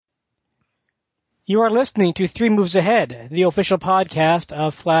You are listening to Three Moves Ahead, the official podcast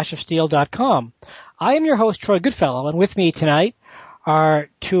of FlashOfSteel.com. I am your host, Troy Goodfellow, and with me tonight are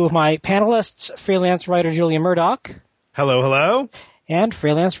two of my panelists, freelance writer Julian Murdoch. Hello, hello. And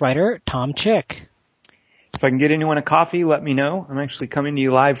freelance writer Tom Chick. If I can get anyone a coffee, let me know. I'm actually coming to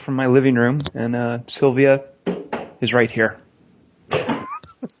you live from my living room, and Sylvia is right here.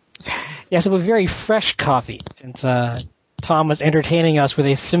 Yes, it was very fresh coffee, since Tom was entertaining us with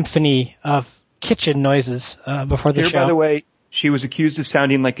a symphony of kitchen noises before the show. By the way, she was accused of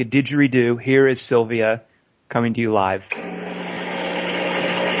sounding like a didgeridoo. Here is Sylvia coming to you live.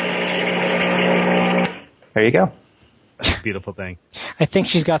 There you go. That's a beautiful thing. I think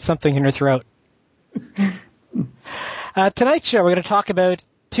she's got something in her throat. Tonight's show, we're going to talk about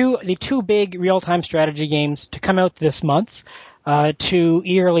the two big real-time strategy games to come out this month. Two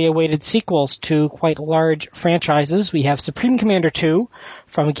eagerly awaited sequels to quite large franchises. We have Supreme Commander 2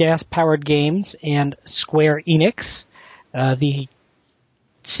 from Gas Powered Games and Square Enix. The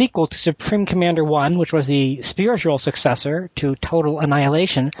sequel to Supreme Commander 1, which was the spiritual successor to Total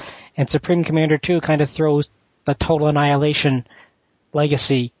Annihilation, and Supreme Commander 2 kind of throws the Total Annihilation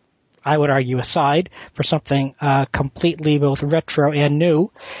legacy, I would argue, aside for something completely both retro and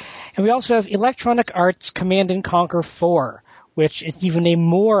new. And we also have Electronic Arts Command & Conquer 4, which is even a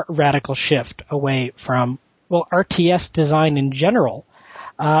more radical shift away from, RTS design in general,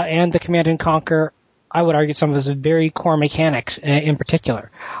 and the Command & Conquer, I would argue, some of its very core mechanics in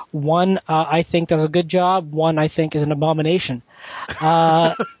particular. One, I think, does a good job. One, I think, is an abomination.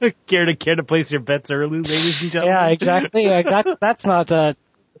 Care to place your bets early, ladies and gentlemen? Yeah, exactly. That's not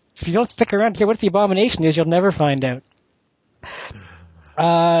if you don't stick around here, what the abomination is, you'll never find out.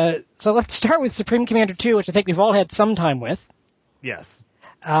 So let's start with Supreme Commander 2, which I think we've all had some time with. Yes.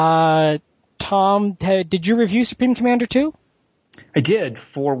 Tom, did you review Supreme Commander 2? I did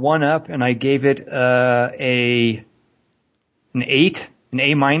for 1UP, and I gave it an 8, an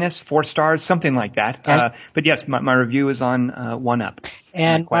A-, 4 stars, something like that. Okay. But yes, my review is on 1UP.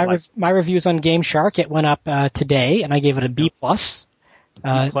 And my review is on Game Shark. It went up today, and I gave it a B+.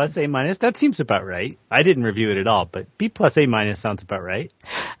 B plus, A minus? That seems about right. I didn't review it at all, but B plus, A minus sounds about right.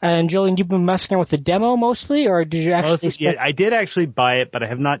 And Julian, you've been messing around with the demo mostly, or did you actually... Yeah, I did actually buy it, but I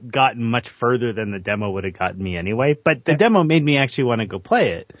have not gotten much further than the demo would have gotten me anyway. But the demo made me actually want to go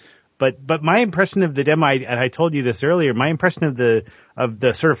play it. But my impression of the demo, and I told you this earlier, my impression of the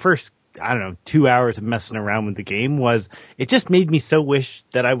sort of first, 2 hours of messing around with the game was it just made me so wish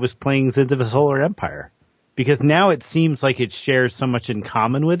that I was playing Sins of a Solar Empire. Because now it seems like it shares so much in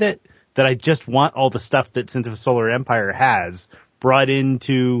common with it that I just want all the stuff that Sins of Solar Empire has brought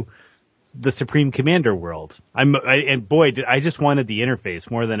into the Supreme Commander world. I just wanted the interface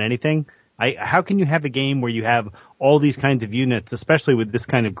more than anything. How can you have a game where you have all these kinds of units, especially with this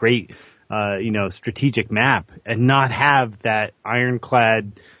kind of great, strategic map, and not have that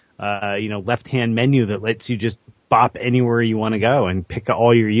ironclad, left-hand menu that lets you just bop anywhere you want to go and pick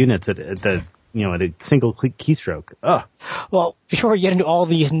all your units at a single keystroke. Ugh. Well, before we get into all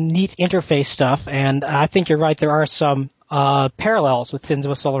these neat interface stuff, and I think you're right, there are some parallels with Sins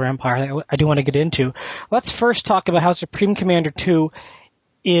of a Solar Empire that I do want to get into. Let's first talk about how Supreme Commander 2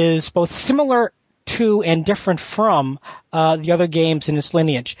 is both similar to and different from the other games in its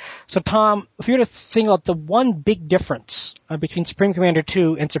lineage. So, Tom, if you were to single out the one big difference between Supreme Commander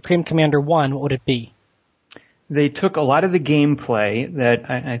 2 and Supreme Commander 1, what would it be? They took a lot of the gameplay that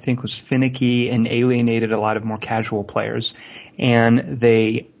I think was finicky and alienated a lot of more casual players, and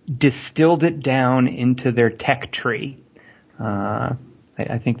they distilled it down into their tech tree. I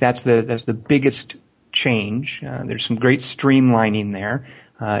think that's the biggest change. There's some great streamlining there.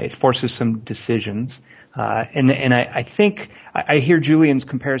 It forces some decisions. And I think I hear Julian's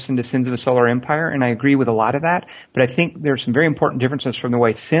comparison to Sins of a Solar Empire, and I agree with a lot of that, but I think there are some very important differences from the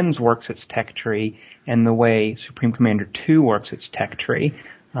way Sins works its tech tree and the way Supreme Commander 2 works its tech tree.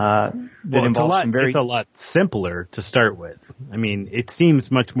 It's a lot simpler to start with. I mean, it seems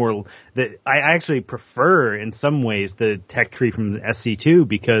much more that I actually prefer in some ways the tech tree from SC2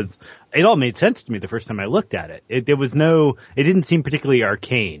 because it all made sense to me the first time I looked at it. It didn't seem particularly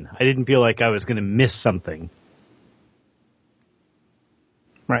arcane. I didn't feel like I was going to miss something.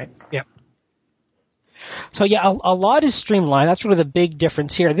 Right. Yeah. So yeah, a lot is streamlined. That's sort of the big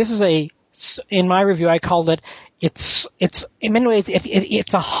difference here. This is in my review, I called it, it's in many ways,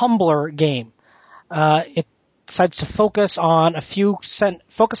 it's a humbler game. It decides to focus on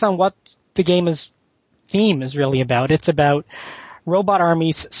what the game's theme is really about. It's about robot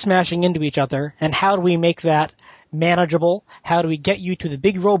armies smashing into each other, and how do we make that manageable? How do we get you to the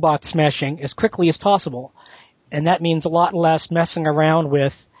big robot smashing as quickly as possible? And that means a lot less messing around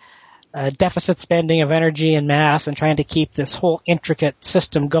with deficit spending of energy and mass and trying to keep this whole intricate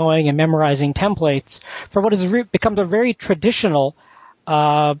system going and memorizing templates for what has become a very traditional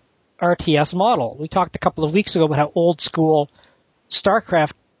RTS model. We talked a couple of weeks ago about how old school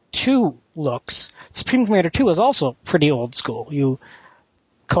StarCraft 2 looks. Supreme Commander 2 is also pretty old school. You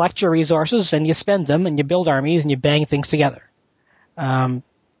collect your resources and you spend them and you build armies and you bang things together.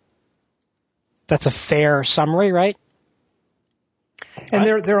 That's a fair summary, right? And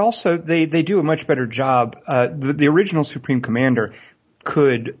they're also they do a much better job. The original Supreme Commander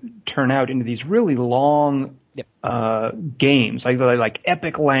could turn out into these really long games, like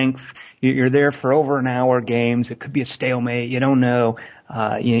epic length. You're there for over an hour games. It could be a stalemate. You don't know.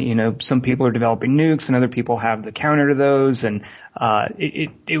 You know, some people are developing nukes and other people have the counter to those. And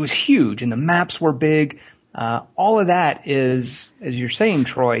it was huge and the maps were big. All of that is, as you're saying,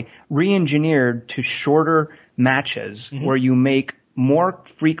 Troy, re-engineered to shorter matches where you make more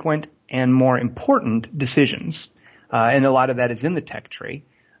frequent and more important decisions. And a lot of that is in the tech tree.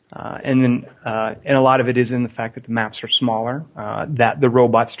 And a lot of it is in the fact that the maps are smaller, that the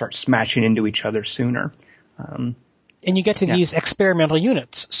robots start smashing into each other sooner. And you get to these experimental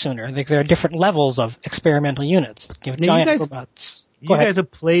units sooner. Like there are different levels of experimental units. You have giant robots. You guys have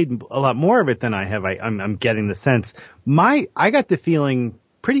played a lot more of it than I have. I'm getting the sense. I got the feeling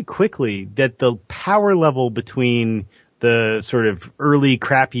pretty quickly that the power level between the sort of early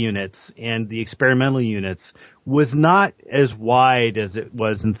crap units and the experimental units was not as wide as it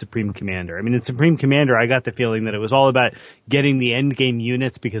was in Supreme Commander. I mean, in Supreme Commander, I got the feeling that it was all about getting the end game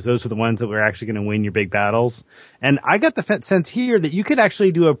units because those were the ones that were actually going to win your big battles. And I got the sense here that you could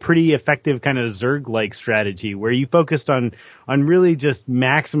actually do a pretty effective kind of Zerg-like strategy where you focused on really just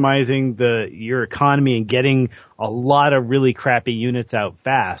maximizing your economy and getting a lot of really crappy units out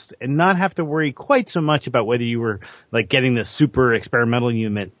fast and not have to worry quite so much about whether you were like getting the super experimental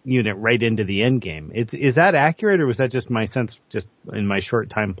unit right into the end game. Is that accurate, or was that just my sense just in my short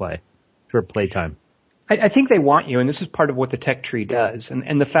play time? I think they want you, and this is part of what the tech tree does.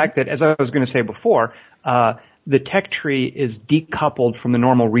 And the fact that, as I was going to say before, the tech tree is decoupled from the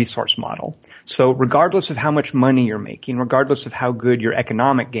normal resource model. So regardless of how much money you're making, regardless of how good your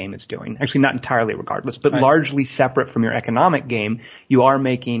economic game is doing, actually not entirely regardless, but largely separate from your economic game, you are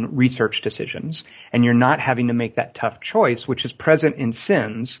making research decisions. And you're not having to make that tough choice, which is present in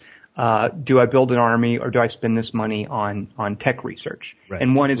Sins. Do I build an army or do I spend this money on tech research? Right.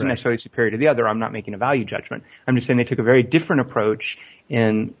 And one isn't necessarily superior to the other. I'm not making a value judgment. I'm just saying they took a very different approach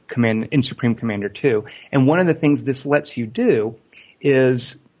in Supreme Commander 2. And one of the things this lets you do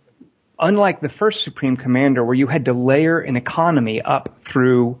is, unlike the first Supreme Commander where you had to layer an economy up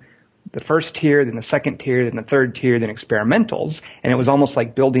through the first tier, then the second tier, then the third tier, then experimentals, and it was almost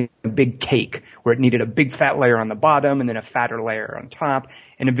like building a big cake where it needed a big fat layer on the bottom and then a fatter layer on top,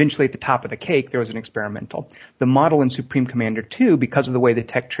 and eventually at the top of the cake there was an experimental. The model in Supreme Commander 2, because of the way the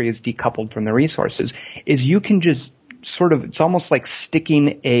tech tree is decoupled from the resources, is you can just sort of, it's almost like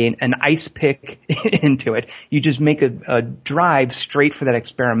sticking an ice pick into it. You just make a drive straight for that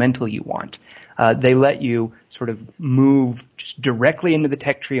experimental you want. They let you sort of move just directly into the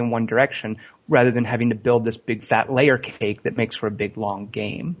tech tree in one direction rather than having to build this big fat layer cake that makes for a big long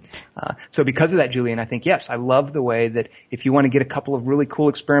game. So because of that, Julian, I think, yes, I love the way that if you want to get a couple of really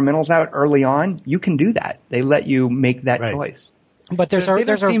cool experimentals out early on, you can do that. They let you make that choice. But they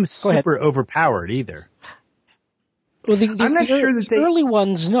don't seem super overpowered either. Well, I'm not sure that the early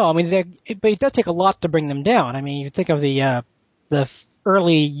ones, no. I mean, but it does take a lot to bring them down. I mean, you think of the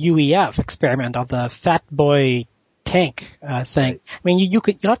early UEF experiment of the Fat Boy tank thing. Right. I mean, you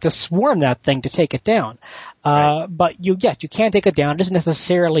have to swarm that thing to take it down. But you can take it down. It isn't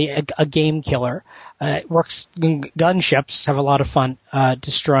necessarily a game killer. It works. Gunships have a lot of fun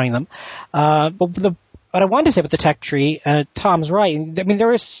destroying them. But what I wanted to say about the tech tree, Tom's right. I mean,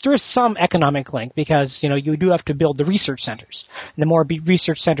 there is some economic link because, you do have to build the research centers. And the more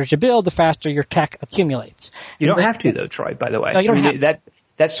research centers you build, the faster your tech accumulates. You don't have to, though, Troy, by the way. No, you don't have to.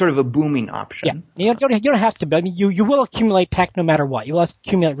 That's sort of a booming option. Yeah, you don't have to build. I mean, you will accumulate tech no matter what. You will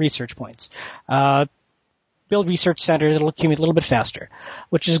accumulate research points. Build research centers, it'll accumulate a little bit faster,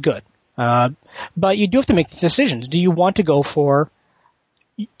 which is good. But you do have to make decisions. Do you want to go for...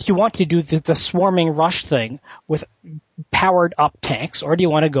 Do you want to do the swarming rush thing with powered up tanks, or do you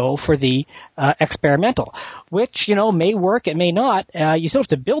want to go for the experimental, which, may work, it may not. You still have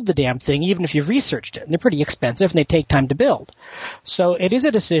to build the damn thing even if you've researched it. And they're pretty expensive and they take time to build. So it is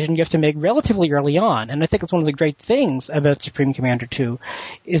a decision you have to make relatively early on. And I think it's one of the great things about Supreme Commander 2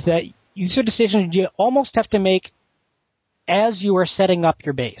 is that these are decisions you almost have to make as you are setting up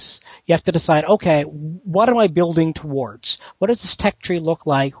your base, you have to decide, okay, what am I building towards? What does this tech tree look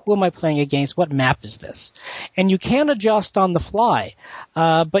like? Who am I playing against? What map is this? And you can adjust on the fly,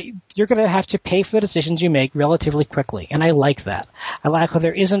 but you're going to have to pay for the decisions you make relatively quickly, and I like that. I like how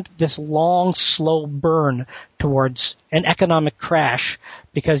there isn't this long, slow burn towards an economic crash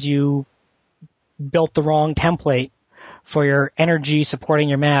because you built the wrong template for your energy supporting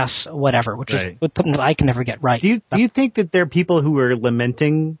your mass, whatever, which is something that I can never get right. Do you think that there are people who are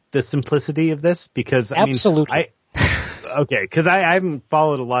lamenting the simplicity of this? Because absolutely. Okay, because I haven't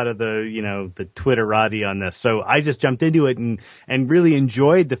followed a lot of the Twitterati on this, so I just jumped into it and really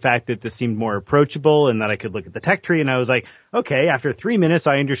enjoyed the fact that this seemed more approachable and that I could look at the tech tree and I was like, okay, after 3 minutes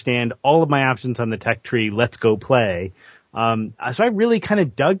I understand all of my options on the tech tree. Let's go play. So I really kind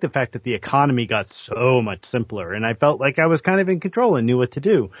of dug the fact that the economy got so much simpler and I felt like I was kind of in control and knew what to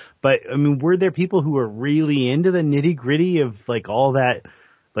do. But I mean, were there people who were really into the nitty gritty of like all that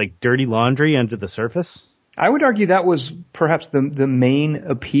like dirty laundry under the surface? I would argue that was perhaps the main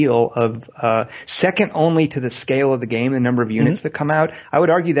appeal of, second only to the scale of the game, the number of units that come out. I would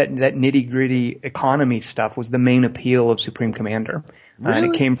argue that nitty gritty economy stuff was the main appeal of Supreme Commander. Really?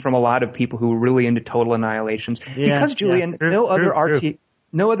 And it came from a lot of people who were really into total annihilations. Because, Julian, no other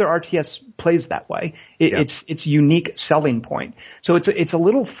RTS plays that way. It's unique selling point. So it's a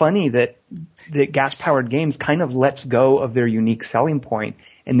little funny that gas-powered games kind of lets go of their unique selling point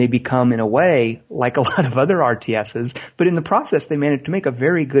and they become, in a way, like a lot of other RTSs, but in the process they manage to make a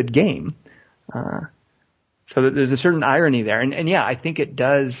very good game. So there's a certain irony there. And yeah, I think it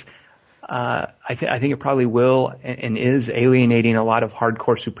does. I think it probably will and is alienating a lot of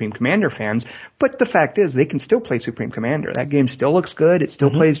hardcore Supreme Commander fans. But the fact is, they can still play Supreme Commander. That game still looks good. It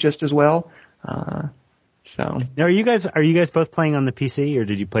still plays just as well. So now, are you guys both playing on the PC or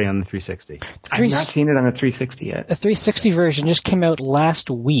did you play on the 360? I've not seen it on the 360 yet. The 360 version just came out last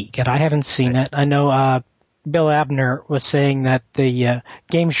week, and I haven't seen it. I know Bill Abner was saying that the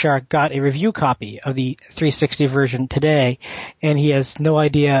Game Shark got a review copy of the 360 version today, and he has no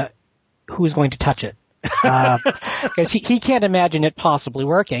idea who's going to touch it because he can't imagine it possibly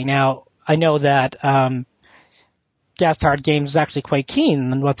working. Now, I know that Gas Powered Games is actually quite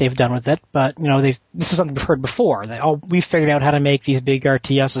keen on what they've done with it, but this is something we've heard before. We've figured out how to make these big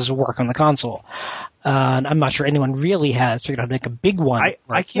RTSs work on the console. And I'm not sure anyone really has figured out how to make a big one.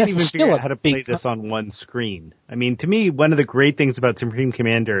 I can't even figure out how to play this on one screen. I mean, to me, one of the great things about Supreme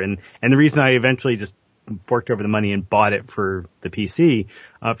Commander, and the reason I eventually just forked over the money and bought it for the PC,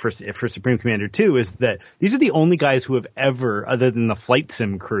 for Supreme Commander 2, is that these are the only guys who have ever, other than the Flight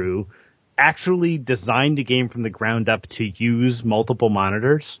Sim crew, actually designed a game from the ground up to use multiple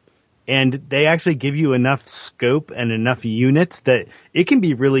monitors. And they actually give you enough scope and enough units that it can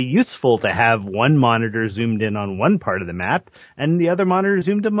be really useful to have one monitor zoomed in on one part of the map and the other monitor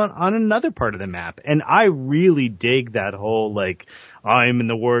zoomed in on another part of the map. And I really dig that whole, like, I'm in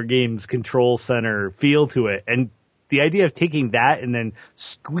the War Games control center feel to it. And the idea of taking that and then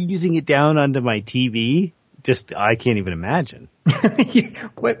squeezing it down onto my TV, I can't even imagine.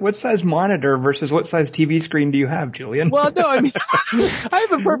 What size monitor versus what size TV screen do you have, Julian? Well, no, I mean, I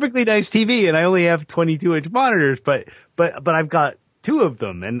have a perfectly nice TV and I only have 22-inch monitors, but I've got two of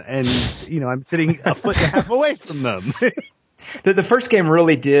them and I'm sitting a foot and a half away from them. The first game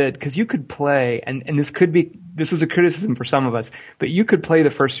really did, because you could play, and this is a criticism for some of us, but you could play the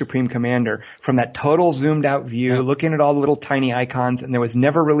first Supreme Commander from that total zoomed out view, looking at all the little tiny icons, and there was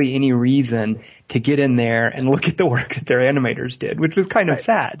never really any reason to get in there and look at the work that their animators did, which was kind of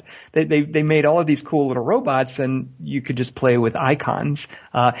sad. They made all of these cool little robots, and you could just play with icons.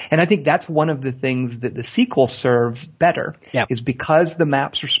 And I think that's one of the things that the sequel serves better, is because the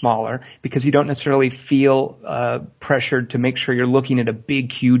maps are smaller, because you don't necessarily feel pressured to make sure you're looking at a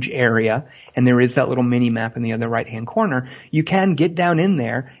big, huge area, and there is that little mini map in the other right-hand corner. You can get down in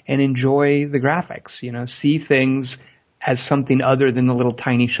there and enjoy the graphics, see things as something other than the little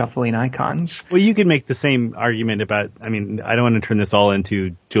tiny shuffling icons. Well, you can make the same argument about, I don't want to turn this all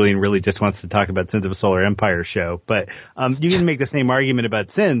into Julian really just wants to talk about Sins of a Solar Empire show, but you can make the same argument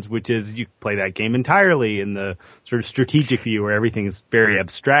about Sins, which is you play that game entirely in the sort of strategic view where everything is very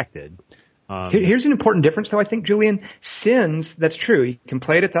abstracted. Here's an important difference, though, I think, Julian. Sins, that's true. You can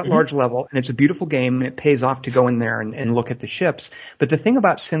play it at that large level, and it's a beautiful game, and it pays off to go in there and look at the ships. But the thing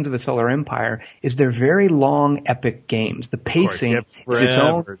about Sins of a Solar Empire is they're very long, epic games. The pacing is its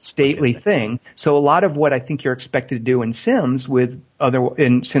own stately thing. So a lot of what I think you're expected to do in Sims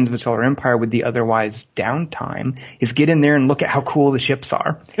in Sins of a Solar Empire with the otherwise downtime is get in there and look at how cool the ships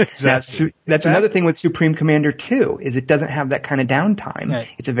are. Exactly. That's another thing with Supreme Commander 2, is it doesn't have that kind of downtime. Right.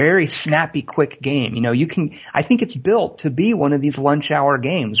 It's a very snappy snappy, quick game. You know, I think it's built to be one of these lunch hour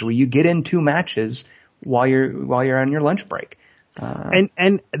games where you get in 2 matches while you're on your lunch break.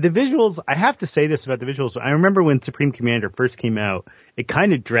 And the visuals, I have to say this about the visuals. I remember when Supreme Commander first came out, it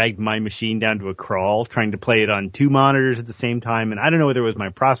kind of dragged my machine down to a crawl trying to play it on 2 monitors at the same time. And I don't know whether it was my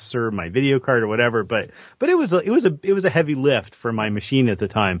processor, my video card or whatever, but it was a heavy lift for my machine at the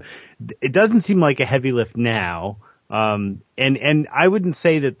time. It doesn't seem like a heavy lift now. And I wouldn't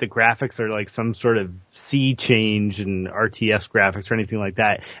say that the graphics are like some sort of sea change and RTS graphics or anything like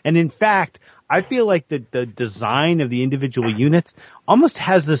that. And in fact, I feel like the design of the individual units almost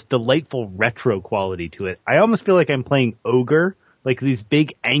has this delightful retro quality to it. I almost feel like I'm playing Ogre, like these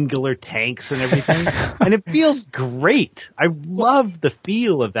big angular tanks and everything. And it feels great. I love the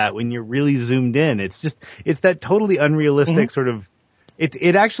feel of that when you're really zoomed in. It's that totally unrealistic sort of,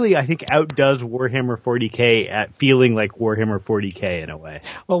 it actually, I think, outdoes Warhammer 40K at feeling like Warhammer 40K in a way.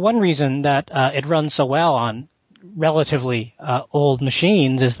 Well, one reason that it runs so well on relatively old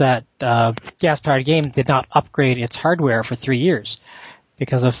machines is that Gas Powered Game did not upgrade its hardware for 3 years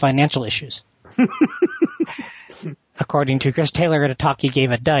because of financial issues. According to Chris Taylor at a talk he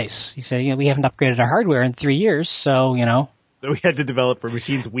gave at DICE. He said, we haven't upgraded our hardware in 3 years, so, So we had to develop for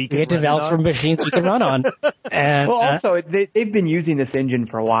machines we can run on. And, well, also, they've been using this engine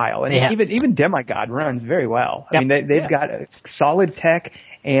for a while. And even Demigod runs very well. I mean, they've got a solid tech,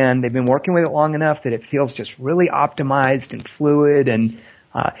 and they've been working with it long enough that it feels just really optimized and fluid. And,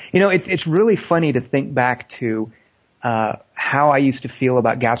 it's really funny to think back to how I used to feel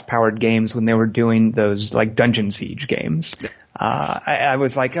about gas-powered games when they were doing those, like, Dungeon Siege games. I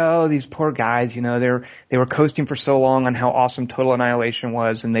was like, oh, these poor guys, they were coasting for so long on how awesome Total Annihilation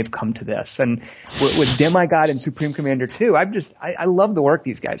was, and they've come to this. And with Demigod and Supreme Commander 2, I love the work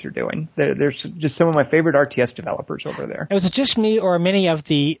these guys are doing. They're just some of my favorite RTS developers over there. Was it just me, or many of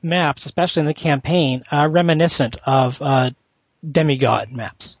the maps, especially in the campaign, reminiscent of Demigod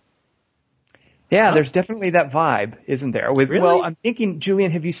maps? Yeah, there's definitely that vibe, isn't there? Really? Well, I'm thinking,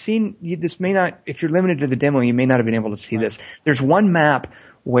 Julian, have you seen, this may not, if you're limited to the demo, you may not have been able to see this. There's one map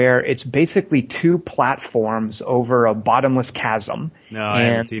where it's basically 2 platforms over a bottomless chasm. No, I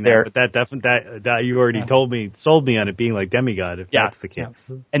haven't seen that, but that you already sold me on it being like Demigod, if that's the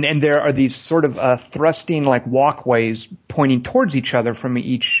case. Yeah. And there are these sort of thrusting like walkways pointing towards each other from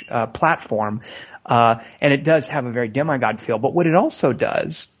each platform. And it does have a very Demigod feel, but what it also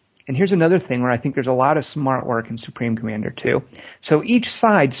does, and here's another thing where I think there's a lot of smart work in Supreme Commander 2. So each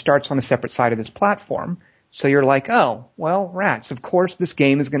side starts on a separate side of this platform. So you're like, oh, well, rats. Of course, this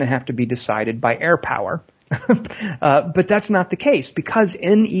game is going to have to be decided by air power. But that's not the case, because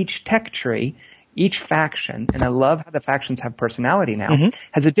in each tech tree, each faction, and I love how the factions have personality now,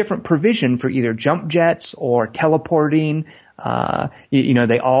 has a different provision for either jump jets or teleporting.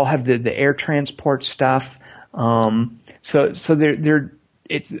 They all have the air transport stuff. So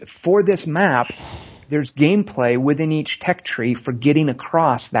it's for this map, there's gameplay within each tech tree for getting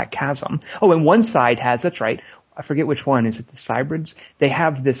across that chasm. Oh, and one side has, that's right, I forget which one, is it the Cybrids? They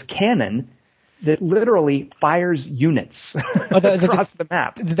have this cannon that literally fires units across the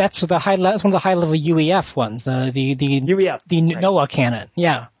map. That's one of the high level UEF ones, the UEF, the Noah cannon,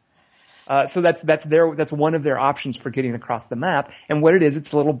 yeah. So that's one of their options for getting across the map. And what it is,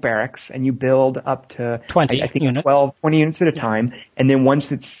 it's a little barracks, and you build up to 20 I think units. 20 units at a time. And then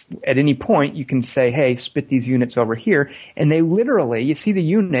once it's at any point, you can say, hey, spit these units over here. And they literally, you see the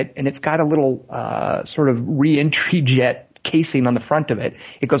unit, and it's got a little sort of re-entry jet casing on the front of it.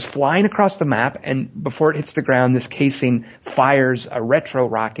 It goes flying across the map, and before it hits the ground, this casing fires a retro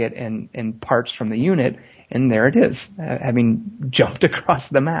rocket and parts from the unit, and there it is, having jumped across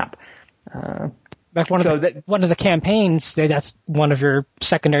the map. One of the campaigns, that's one of your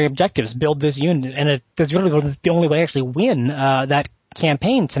secondary objectives, build this unit, and that's really the only way to actually win that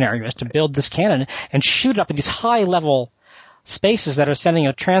campaign scenario is to build this cannon and shoot it up in these high-level spaces that are sending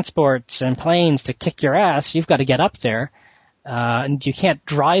out transports and planes to kick your ass. You've got to get up there, and you can't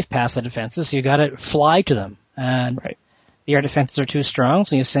drive past the defenses, so you got to fly to them. And the air defenses are too strong,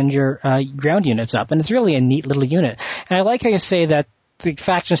 so you send your ground units up, and it's really a neat little unit. And I like how you say that the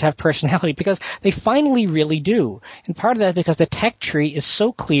factions have personality, because they finally really do. And part of that is because the tech tree is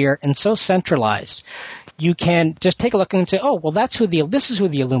so clear and so centralized. You can just take a look and say, oh, well, this is who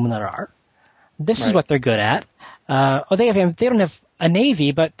the Illuminati are. This is what they're good at. They don't have a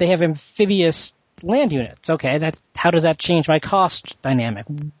navy, but they have amphibious land units. Okay, how does that change my cost dynamic?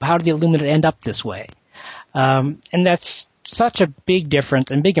 How did the Illuminati end up this way? And that's such a big difference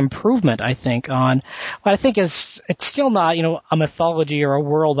and big improvement, I think, on what I think is, it's still not, a mythology or a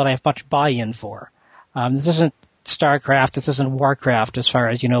world that I have much buy-in for. This isn't StarCraft, this isn't Warcraft as far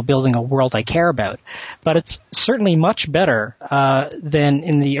as, building a world I care about. But it's certainly much better than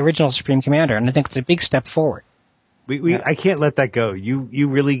in the original Supreme Commander, and I think it's a big step forward. I can't let that go. You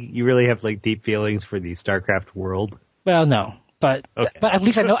really have like deep feelings for the StarCraft world. Well, no. But at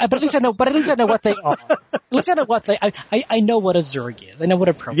least I know. But at least I know what they are. At least I know what I know what a Zerg is. I know what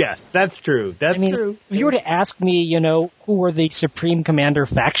a Pro. Yes, that's true. That's true. If you were to ask me, who were the Supreme Commander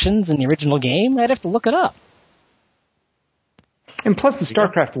factions in the original game, I'd have to look it up. And plus, the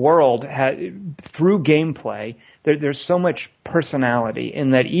StarCraft world through gameplay, there's so much personality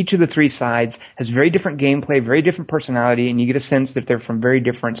in that each of the three sides has very different gameplay, very different personality, and you get a sense that they're from very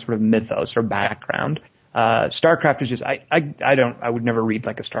different sort of mythos or background. StarCraft is just, I would never read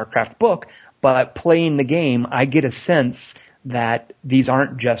like a StarCraft book, but playing the game, I get a sense that these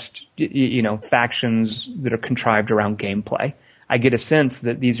aren't just, factions that are contrived around gameplay. I get a sense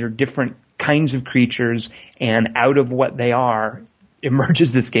that these are different kinds of creatures, and out of what they are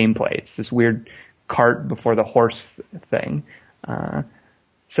emerges this gameplay. It's this weird cart before the horse thing.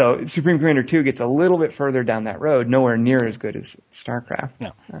 So Supreme Commander 2 gets a little bit further down that road, nowhere near as good as StarCraft.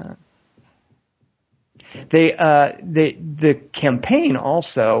 No. The campaign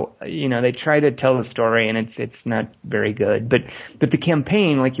also, they try to tell the story and it's not very good, but the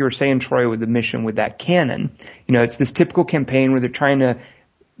campaign, like you were saying, Troy, with the mission with that cannon, it's this typical campaign where they're trying to,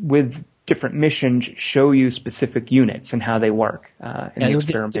 with different missions, show you specific units and how they work, in the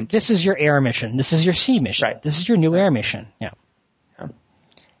experiment. This is your air mission. This is your sea mission. Right. This is your new air mission. Yeah.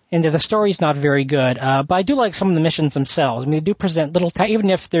 And the story's not very good, but I do like some of the missions themselves. I mean, they do present little, even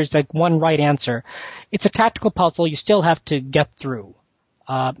if there's like one right answer, it's a tactical puzzle you still have to get through,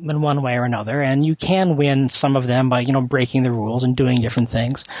 in one way or another, and you can win some of them by, breaking the rules and doing different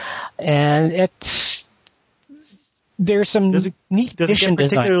things. And there's some neat mission design. Does it get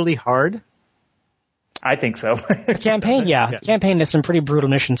particularly hard? I think so. Campaign, yeah. Campaign has some pretty brutal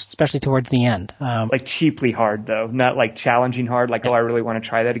missions, especially towards the end. Like cheaply hard, though. Not like challenging hard, like, I really want to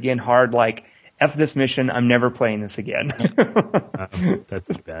try that again. Hard, like, F this mission, I'm never playing this again. That's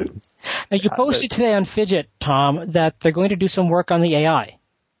too bad. Now, you posted today on Fidget, Tom, that they're going to do some work on the AI.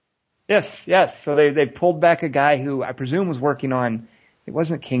 Yes. So they pulled back a guy who I presume was working on, it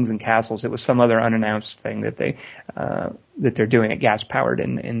wasn't Kings and Castles, it was some other unannounced thing that they're doing at Gas Powered,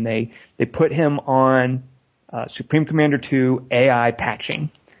 and they put him on Supreme Commander 2 AI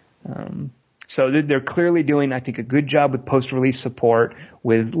patching. So they're clearly doing, I think, a good job with post-release support,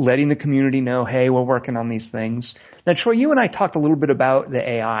 with letting the community know, hey, we're working on these things. Now, Troy, you and I talked a little bit about the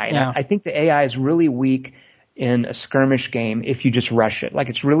AI, and I think the AI is really weak in a skirmish game if you just rush it. Like,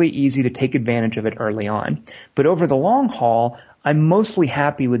 it's really easy to take advantage of it early on. But over the long haul, I'm mostly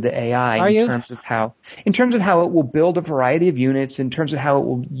happy with the AI in terms of how it will build a variety of units, in terms of how it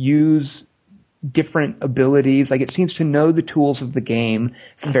will use different abilities. Like, it seems to know the tools of the game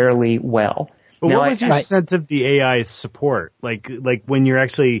fairly well. But what was your sense of the AI's support? Like when you're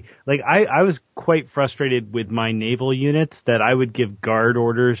actually, like, I was quite frustrated with my naval units that I would give guard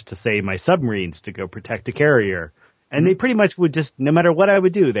orders to, say, my submarines to go protect a carrier. And they pretty much would just, no matter what I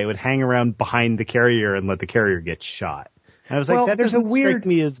would do, they would hang around behind the carrier and let the carrier get shot. And I was like, that doesn't strike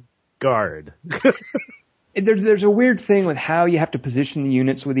me as guard. There's a weird thing with how you have to position the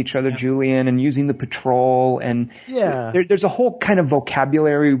units with each other, Julian, and using the patrol, and there's a whole kind of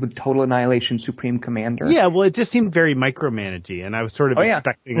vocabulary with Total Annihilation Supreme Commander. Yeah, well, it just seemed very micromanagey, and I was sort of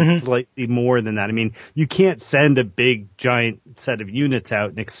expecting slightly more than that. I mean, you can't send a big, giant set of units out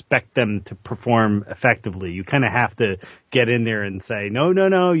and expect them to perform effectively. You kind of have to get in there and say,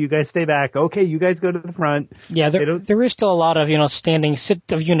 no, you guys stay back. Okay, you guys go to the front. Yeah, there is still a lot of,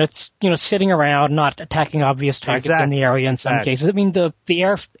 units, sitting around, not attacking obvious targets in the area in some cases. I mean, the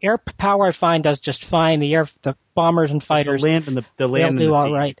air power I find does just fine. The bombers and fighters, the land and the do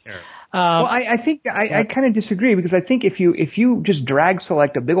all right. Well, I think I kind of disagree, because I think if you just drag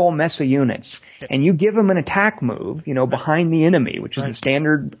select a big old mess of units and you give them an attack move, behind the enemy, which is the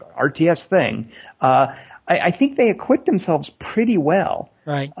standard RTS thing, I think they acquit themselves pretty well.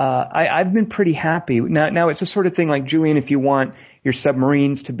 Right. I've been pretty happy. Now it's the sort of thing like, Julian, if you want your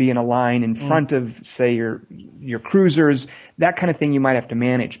submarines to be in a line in front of, say, your cruisers, that kind of thing you might have to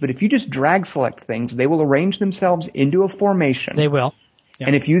manage. But if you just drag select things, they will arrange themselves into a formation. They will. Yeah.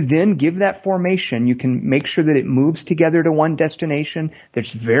 And if you then give that formation, you can make sure that it moves together to one destination.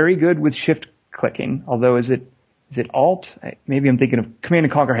 That's very good with shift clicking, although is it Alt? Maybe I'm thinking of Command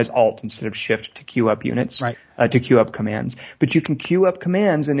and Conquer has Alt instead of Shift to queue up units, right? To queue up commands. But you can queue up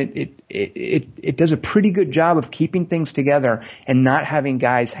commands, and it does a pretty good job of keeping things together and not having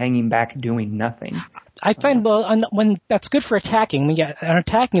guys hanging back doing nothing. I find when that's good for attacking. When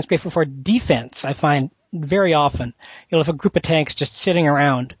attacking is great for defense. I find very often you'll have a group of tanks just sitting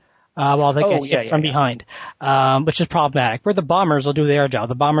around while they get hit from behind, which is problematic. Where the bombers will do their job.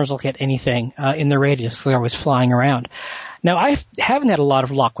 The bombers will hit anything in the radius. They're always flying around. Now, I haven't had a lot of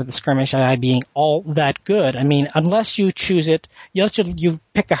luck with the skirmish AI being all that good. I mean, unless you choose it, you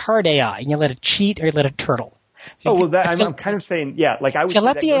pick a hard AI and you let it cheat or you let it turtle. I'm kind of saying, like I would. If you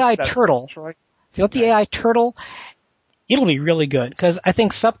let the AI turtle, it'll be really good because I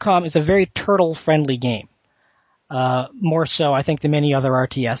think SubCom is a very turtle-friendly game. More so, I think, than many other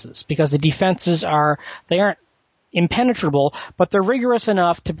RTSs because the defenses aren't impenetrable, but they're rigorous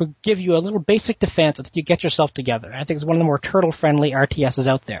enough to give you a little basic defense that you get yourself together. I think it's one of the more turtle-friendly RTSs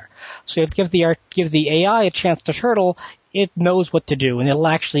out there. So if you give the AI a chance to turtle, it knows what to do, and it'll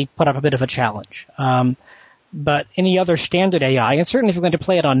actually put up a bit of a challenge. But any other standard AI, and certainly if you're going to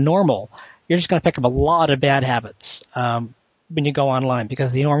play it on normal, you're just going to pick up a lot of bad habits when you go online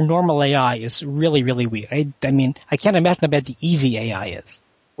because the normal AI is really, really weak. I mean, I can't imagine how bad the easy AI is.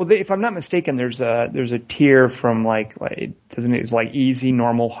 Well, if I'm not mistaken, there's a tier from it's like easy,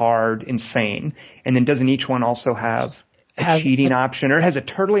 normal, hard, insane, and then doesn't each one also have a cheating option or has a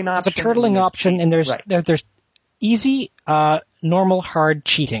turtling option? There's a turtling option, and there's easy, normal, hard,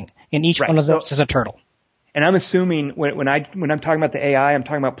 cheating, and each one of those is a turtle. And I'm assuming when I'm talking about the AI, I'm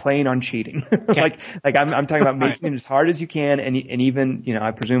talking about playing on cheating. Okay. I'm talking about making it as hard as you can, and even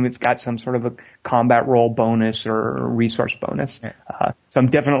I presume it's got some sort of a combat roll bonus or resource bonus. So I'm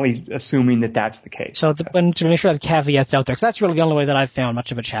definitely assuming that that's the case. So to make sure that caveat's out there, because that's really the only way that I've found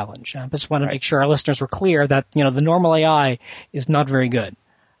much of a challenge. I just want to make sure our listeners were clear that the normal AI is not very good,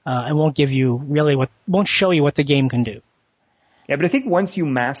 and won't show you what the game can do. Yeah, but I think once you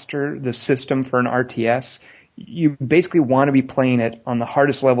master the system for an RTS, you basically want to be playing it on the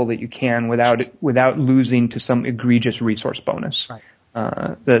hardest level that you can without losing to some egregious resource bonus.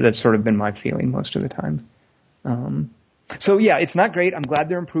 Right. That's sort of been my feeling most of the time. So yeah, it's not great. I'm glad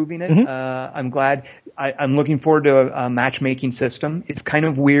they're improving it. Mm-hmm. I'm glad. I'm looking forward to a matchmaking system. It's kind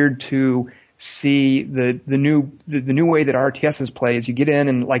of weird to see the new way that RTSs play is you get in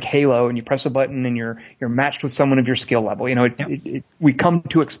and like Halo and you press a button and you're matched with someone of your skill level. We come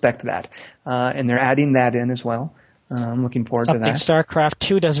to expect that, and they're adding that in as well. I'm looking forward to that. StarCraft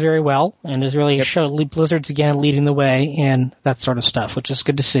 2 does very well and is really showing Blizzard's again leading the way in that sort of stuff, which is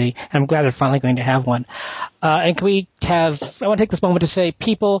good to see. And I'm glad they're finally going to have one. And I want to take this moment to say,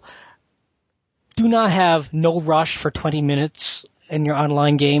 people, do not have no rush for 20 minutes in your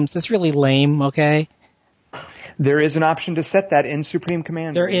online games. It's really lame, okay? There is an option to set that in Supreme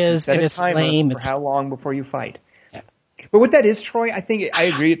Commander. There is, and it's lame. For how long before you fight. Yeah. But what that is, Troy, I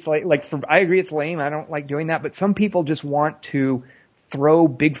agree it's I agree it's lame. I don't like doing that, but some people just want to throw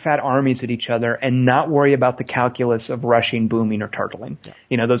big fat armies at each other and not worry about the calculus of rushing, booming, or turtling.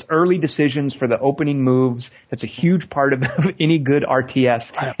 Yeah. Those early decisions for the opening moves, that's a huge part of any good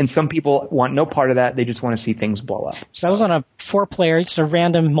RTS. Yeah. And some people want no part of that. They just want to see things blow up. So I was on a 4-player, just a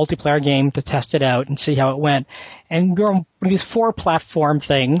random multiplayer game to test it out and see how it went. And we were on these 4 platform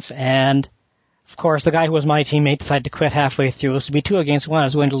things, and of course the guy who was my teammate decided to quit halfway through. It was to be 2 against 1. I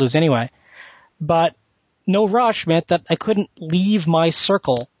was going to lose anyway. But no rush meant that I couldn't leave my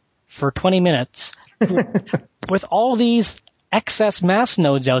circle for 20 minutes with all these excess mass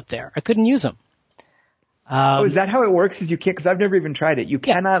nodes out there. I couldn't use them. Is that how it works? Is you can't? Because I've never even tried it. You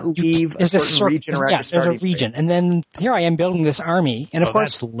cannot leave a certain region around your starting there's a region, and then here I am building this army, and of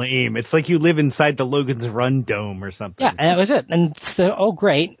course that's lame. It's like you live inside the Logan's Run dome or something. Yeah, and that was it. And so,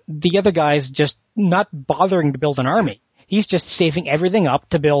 great. The other guy's just not bothering to build an army. He's just saving everything up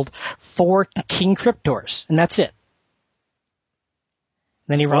to build 4 King Cryptors, and that's it.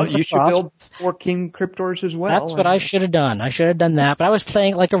 Then he runs you should build 4 King Cryptors as well. That's what I should have done. I should have done that, but I was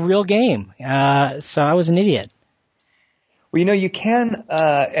playing like a real game, so I was an idiot. Well, you can,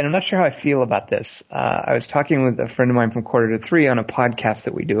 and I'm not sure how I feel about this. I was talking with a friend of mine from Quarter to Three on a podcast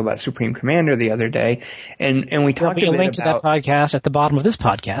that we do about Supreme Commander the other day, and we talked a link to that podcast at the bottom of this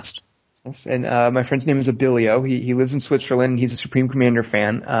podcast. And my friend's name is Abilio. He lives in Switzerland. He's a Supreme Commander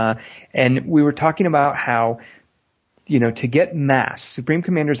fan. And we were talking about how, to get mass, Supreme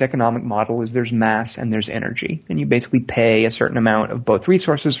Commander's economic model is there's mass and there's energy. And you basically pay a certain amount of both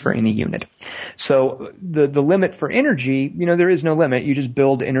resources for any unit. So the limit for energy, there is no limit. You just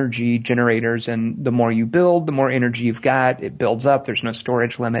build energy generators, and the more you build, the more energy you've got. It builds up. There's no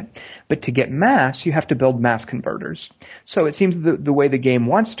storage limit. But to get mass, you have to build mass converters. So it seems the way the game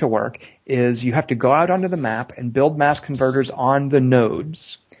wants to work is you have to go out onto the map and build mass converters on the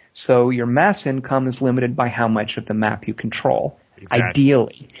nodes. So your mass income is limited by how much of the map you control,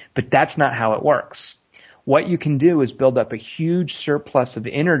 ideally. But that's not how it works. What you can do is build up a huge surplus of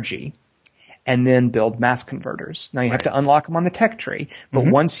energy and then build mass converters. Now you have to unlock them on the tech tree, but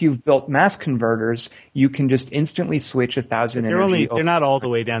once you've built mass converters, you can just instantly switch 1,000 energy. They're not all the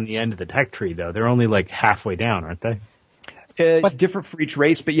way down the end of the tech tree though. They're only like halfway down, aren't they? It's different for each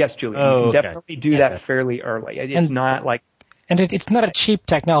race, but yes, Julian, you can definitely do that fairly early. It's not like, and it's not a cheap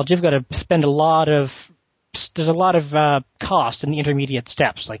technology. You've got to spend there's a lot of cost in the intermediate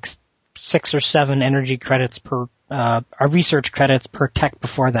steps, like 6 or 7 energy credits or research credits per tech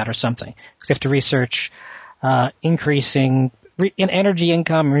before that or something. Because you have to research increasing in energy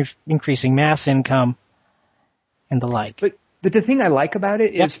income, increasing mass income, and the like. But the thing I like about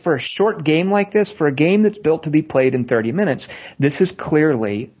it is for a short game like this, for a game that's built to be played in 30 minutes, this is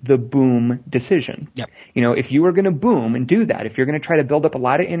clearly the boom decision. Yep. If you were going to boom and do that, if you're going to try to build up a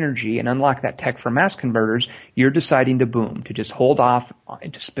lot of energy and unlock that tech for mass converters, you're deciding to boom, to just hold off,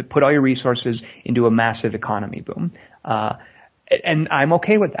 to put all your resources into a massive economy boom. And I'm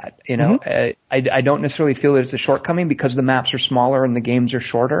okay with that. I don't necessarily feel that it's a shortcoming because the maps are smaller and the games are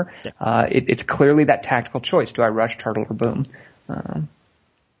shorter. Yeah. It's clearly that tactical choice. Do I rush, turtle, or boom?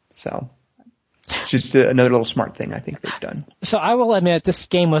 So it's just another little smart thing I think they've done. So I will admit this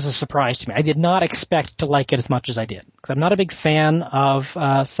game was a surprise to me. I did not expect to like it as much as I did because I'm not a big fan of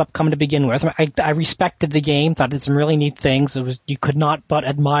Subcom to begin with. I respected the game, thought it did some really neat things. You could not but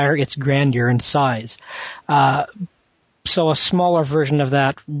admire its grandeur and size. So a smaller version of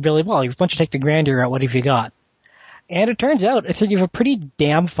that really, once you take the grandeur out, what have you got? And it turns out I think you have a pretty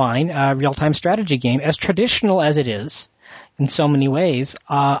damn fine real-time strategy game, as traditional as it is in so many ways.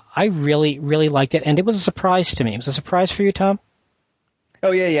 I really, really liked it, and it was a surprise to me. It was a surprise for you, Tom?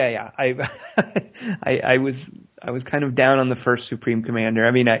 Oh yeah. I was kind of down on the first Supreme Commander.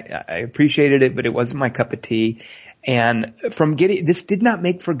 I mean, I appreciated it, but it wasn't my cup of tea. And this did not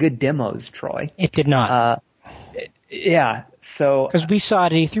make for good demos, Troy. It did not. Yeah, so because we saw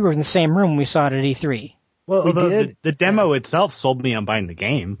it at E3, we were in the same room. We saw it at E3. Well, the demo itself sold me on buying the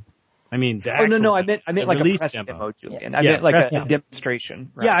game. I mean, I meant like a press demo, Julian. I meant like a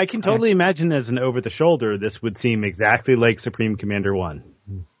demonstration. Right? Yeah, I can totally imagine as an over-the-shoulder, this would seem exactly like Supreme Commander 1.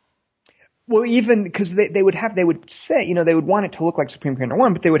 Well, even because they would say, they would want it to look like Supreme Commander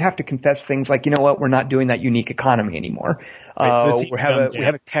 1, but they would have to confess things like, we're not doing that unique economy anymore. Right, so we have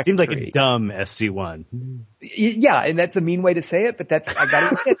a tech seems like tree. a dumb SC1. Yeah, and that's a mean way to say it, but I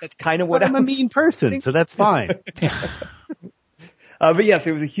gotta admit, that's kind of what I'm a mean person, so that's fine. But yes,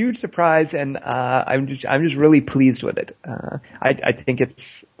 it was a huge surprise, and I'm just really pleased with it. I think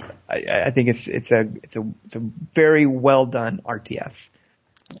it's a very well done RTS.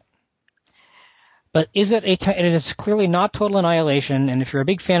 But it is clearly not Total Annihilation, and if you're a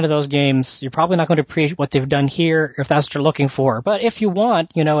big fan of those games, you're probably not going to appreciate what they've done here if that's what you're looking for. But if you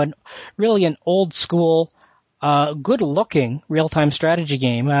want, an old school, good looking real-time strategy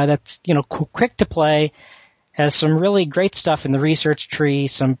game, that's, quick to play, has some really great stuff in the research tree,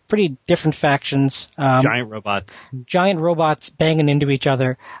 some pretty different factions. Giant robots banging into each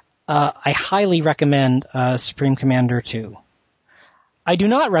other. I highly recommend, Supreme Commander 2. I do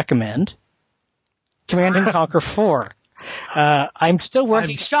not recommend Command and Conquer 4. I'm still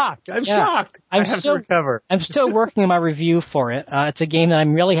working. I'm shocked. I have to recover. I'm still working on my review for it. It's a game that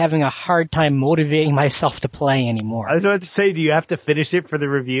I'm really having a hard time motivating myself to play anymore. I was about to say, do you have to finish it for the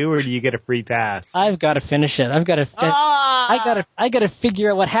review, or do you get a free pass? I've got to finish it. I got to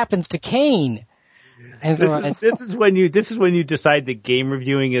figure out what happens to Kane. This is when you decide that game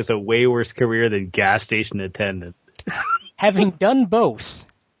reviewing is a way worse career than gas station attendant. Having done both.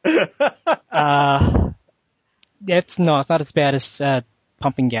 It's not as bad as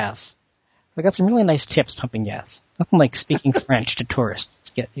pumping gas. I got some really nice tips pumping gas. Nothing like speaking French to tourists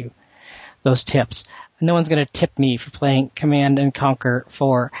to get you those tips. No one's going to tip me for playing Command and Conquer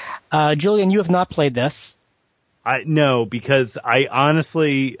 4. Julian, you have not played this. No, because I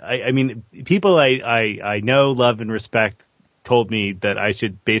honestly, people I know, love, and respect told me that I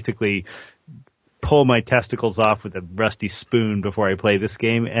should basically pull my testicles off with a rusty spoon before I play this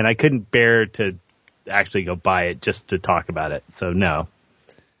game, and I couldn't bear to actually go buy it just to talk about it. So no.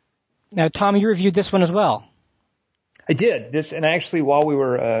 Now, Tom, you reviewed this one as well. I did this, and actually, while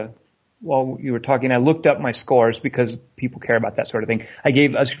you were talking, I looked up my scores because people care about that sort of thing. I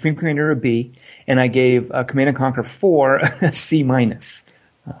gave Supreme Commander a B, and I gave Command & Conquer 4 a C-.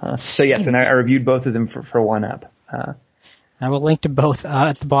 So yes, and I reviewed both of them for 1-up. I will link to both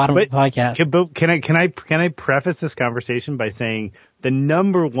at the bottom of the podcast. Can I preface this conversation by saying the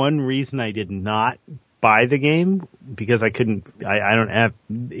number one reason I did not buy the game, because I don't have,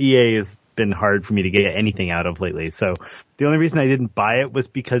 EA has been hard for me to get anything out of lately. So the only reason I didn't buy it was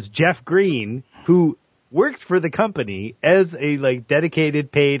because Jeff Green, who works for the company as a like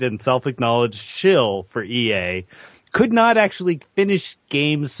dedicated, paid, and self-acknowledged shill for EA, could not actually finish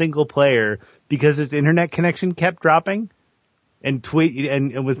games single player because his internet connection kept dropping, and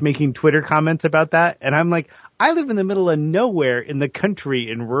was making Twitter comments about that. And I'm like, I live in the middle of nowhere in the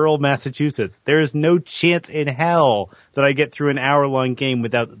country in rural Massachusetts. There is no chance in hell that I get through an hour-long game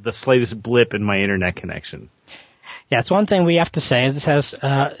without the slightest blip in my internet connection. Yeah, it's one thing we have to say is this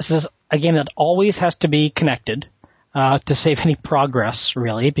is a game that always has to be connected to save any progress,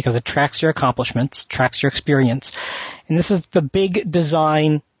 really, because it tracks your accomplishments, tracks your experience. And this is the big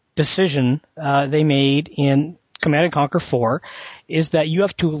design decision they made in Command & Conquer 4, is that you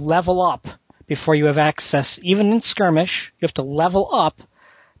have to level up before you have access. Even in skirmish, you have to level up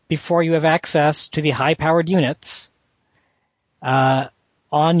before you have access to the high-powered units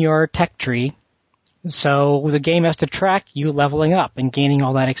on your tech tree. So the game has to track you leveling up and gaining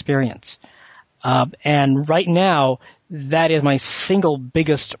all that experience. And right now, that is my single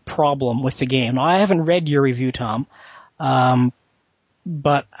biggest problem with the game. Now, I haven't read your review, Tom,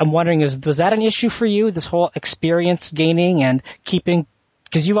 but I'm wondering, was that an issue for you, this whole experience gaining and keeping,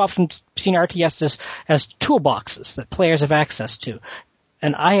 because you've often seen RTS as toolboxes that players have access to.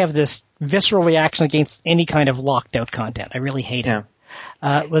 And I have this visceral reaction against any kind of locked out content. I really hate it.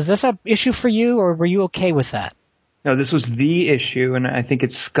 Was this an issue for you, or were you okay with that? No, this was the issue, and I think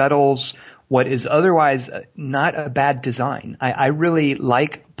it scuttles what is otherwise not a bad design. I really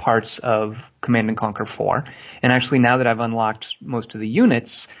like parts of Command & Conquer 4, and actually now that I've unlocked most of the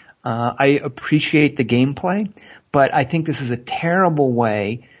units, I appreciate the gameplay, but I think this is a terrible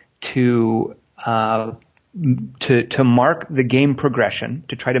way to mark the game progression,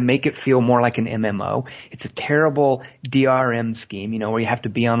 to try to make it feel more like an MMO. It's a terrible DRM scheme, where you have to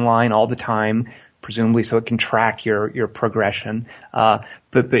be online all the time, presumably so it can track your progression.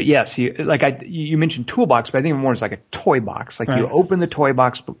 But yes, you mentioned toolbox, but I think more is like a toy box. Like, right. You open the toy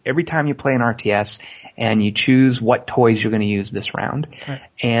box every time you play an RTS, and you choose what toys you're going to use this round. Right.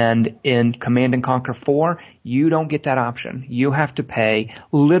 And in Command & Conquer 4, you don't get that option. You have to pay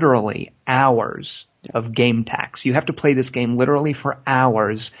literally hours of game tax. You have to play this game literally for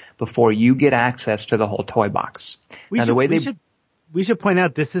hours before you get access to the whole toy box. We should point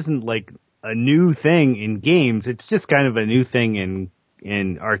out this isn't like a new thing in games. It's just kind of a new thing in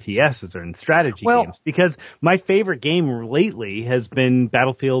RTSs or in strategy games. Because my favorite game lately has been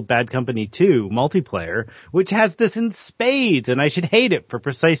Battlefield Bad Company 2 multiplayer, which has this in spades, and I should hate it for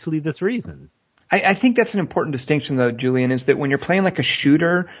precisely this reason. I think that's an important distinction, though, Julian, is that when you're playing like a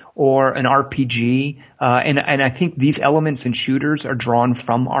shooter or an RPG, and I think these elements in shooters are drawn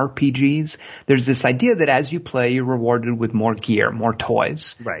from RPGs, there's this idea that as you play, you're rewarded with more gear, more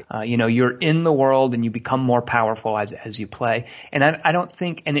toys. Right. You're in the world and you become more powerful as you play. And I don't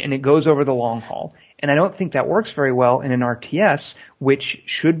think, and it goes over the long haul. And I don't think that works very well in an RTS, which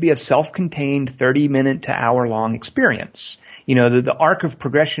should be a self-contained 30-minute to hour-long experience. The arc of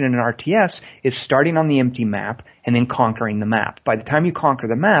progression in an RTS is starting on the empty map and then conquering the map. By the time you conquer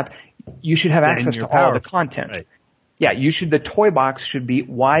the map, you should have access to all the content. Right. Yeah, the toy box should be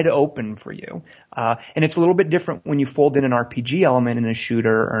wide open for you. And it's a little bit different when you fold in an RPG element in a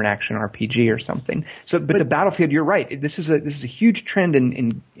shooter or an action RPG or something. But the Battlefield, you're right. This is a huge trend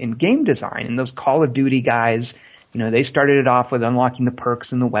in game design, and those Call of Duty guys, they started it off with unlocking the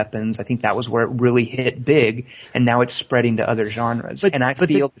perks and the weapons. I think that was where it really hit big, and now it's spreading to other genres.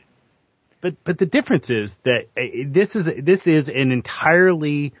 But the difference is that this is an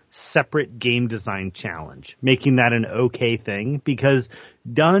entirely separate game design challenge, making that an okay thing, because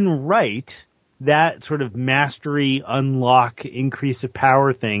done right, that sort of mastery, unlock, increase of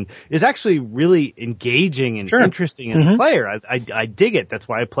power thing is actually really engaging and interesting as a player. I dig it. That's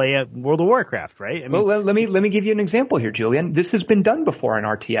why I play at World of Warcraft, right? Let me give you an example here, Julian. This has been done before in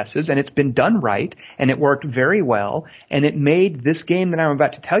RTSs, and it's been done right, and it worked very well, and it made this game that I'm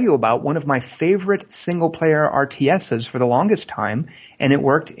about to tell you about one of my favorite single-player RTSs for the longest time. And it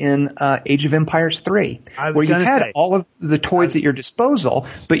worked in Age of Empires 3, where you had all of the toys at your disposal,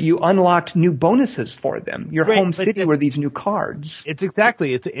 but you unlocked new bonuses for them. Your home city were these new cards.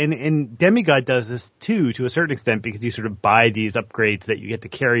 And Demigod does this too, to a certain extent, because you sort of buy these upgrades that you get to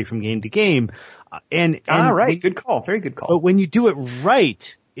carry from game to game. Good call, very good call. But when you do it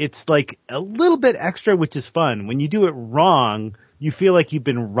right, it's like a little bit extra, which is fun. When you do it wrong, you feel like you've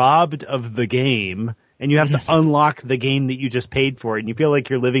been robbed of the game, and you have to unlock the game that you just paid for, and you feel like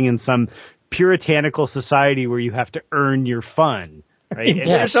you're living in some puritanical society where you have to earn your fun, right? Get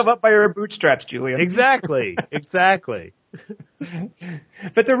yourself up by your bootstraps, Julian. Exactly.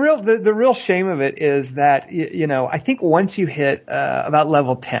 But the real shame of it is that, I think once you hit about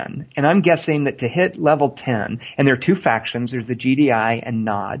level 10, and I'm guessing that to hit level 10, and there are two factions, there's the GDI and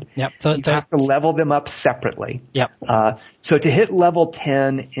Nod. Yep. You have to level them up separately. Yep. So to hit level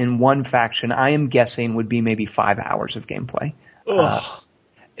 10 in one faction, I am guessing would be maybe 5 hours of gameplay.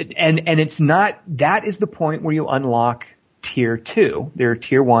 And it's not, that is the point where you unlock Tier 2. There are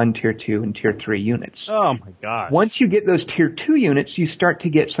Tier 1, Tier 2, and Tier 3 units. Oh my god. Once you get those Tier 2 units, you start to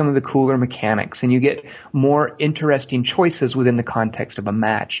get some of the cooler mechanics, and you get more interesting choices within the context of a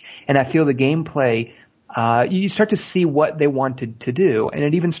match. And I feel the gameplay, you start to see what they wanted to do, and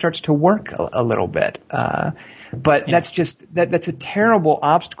it even starts to work a little bit. But that's just, that's a terrible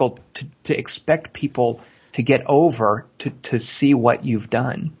obstacle to expect people to get over to see what you've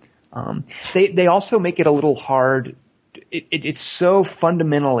done. They also make it a little hard. It's so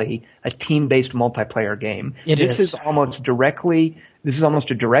fundamentally a team-based multiplayer game. This is almost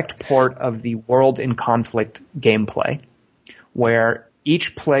a direct port of the World in Conflict gameplay, where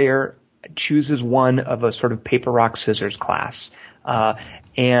each player chooses one of a sort of paper, rock, scissors class.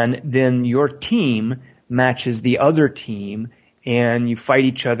 And then your team matches the other team, and you fight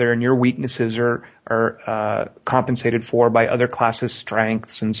each other, and your weaknesses are compensated for by other classes'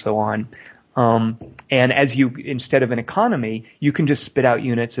 strengths and so on. And as instead of an economy, you can just spit out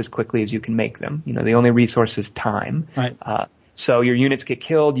units as quickly as you can make them. The only resource is time. Right. So your units get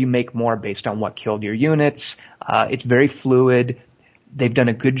killed, you make more based on what killed your units. It's very fluid. They've done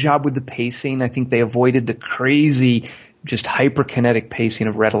a good job with the pacing. I think they avoided the crazy, just hyperkinetic pacing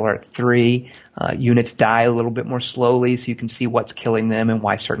of Red Alert 3. Units die a little bit more slowly, so you can see what's killing them and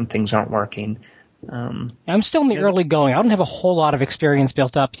why certain things aren't working. I'm still in the early going. I don't have a whole lot of experience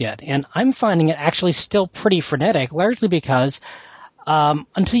built up yet, and I'm finding it actually still pretty frenetic, largely because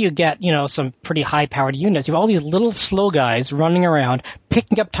until you get, some pretty high-powered units, you have all these little slow guys running around,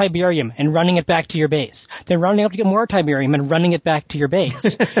 picking up Tiberium and running it back to your base. Then running up to get more Tiberium and running it back to your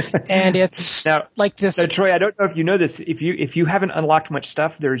base. And it's like this. So Troy, I don't know if you know this. If you haven't unlocked much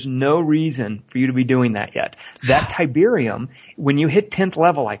stuff, there's no reason for you to be doing that yet. That Tiberium, when you hit 10th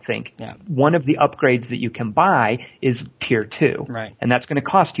level, I think, one of the upgrades that you can buy is Tier 2. Right. And that's going to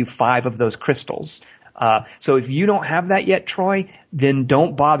cost you 5 of those crystals. So if you don't have that yet, Troy, then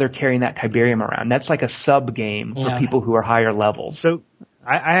don't bother carrying that Tiberium around. That's like a sub game for people who are higher levels. So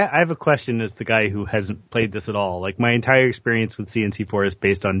I have a question as the guy who hasn't played this at all. Like, my entire experience with CNC4 is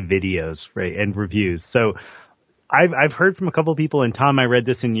based on videos, right, and reviews. So I've heard from a couple of people, and Tom, I read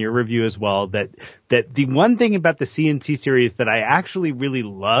this in your review as well, that the one thing about the CNC series that I actually really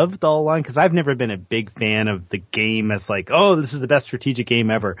loved all along, because I've never been a big fan of the game as like, oh, this is the best strategic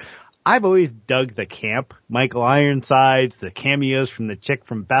game ever. I've always dug the camp, Michael Ironsides, the cameos from the chick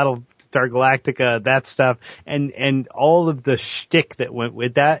from Battlestar Galactica, that stuff, and all of the shtick that went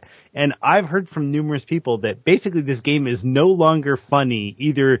with that. And I've heard from numerous people that basically this game is no longer funny,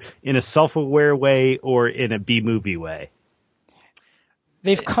 either in a self-aware way or in a B-movie way.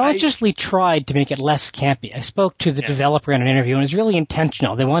 They've consciously tried to make it less campy. I spoke to the developer in an interview, and it was really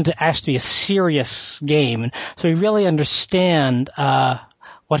intentional. They wanted to actually be a serious game, and so we really understand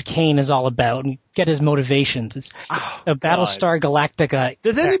what Kane is all about and get his motivations. It's Battlestar Galactica.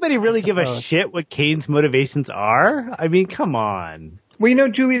 Does anybody really give a shit what Kane's motivations are? I mean, come on. Well,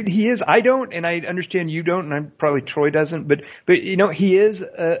 Julian, he is. I don't, and I understand you don't, and probably Troy doesn't. But he is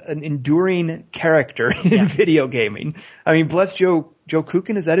an enduring character in video gaming. I mean, bless Joe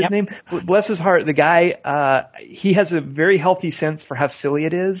Kukin, is that his name? Bless his heart. The guy, he has a very healthy sense for how silly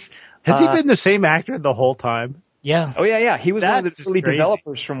it is. Has he been the same actor the whole time? Yeah. Oh yeah. He was one of the early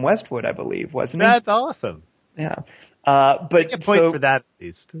developers from Westwood, I believe, wasn't he? That's awesome. Yeah. But I get points for that at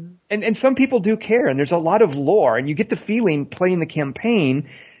least. And some people do care, and there's a lot of lore, and you get the feeling playing the campaign,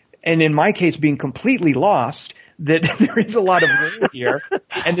 and in my case being completely lost, that there is a lot of lore here,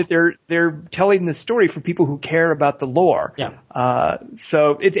 and that they're telling the story for people who care about the lore. Yeah.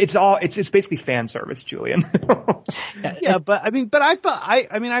 So it's basically fan service, Julian. Yeah, but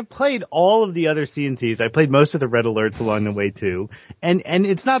I played all of the other CNCs. I played most of the Red Alerts along the way too. And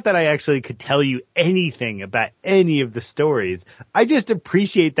it's not that I actually could tell you anything about any of the stories. I just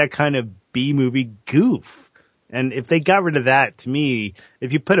appreciate that kind of B-movie goof. And if they got rid of that, to me,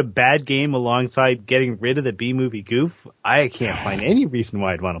 if you put a bad game alongside getting rid of the B-movie goof, I can't find any reason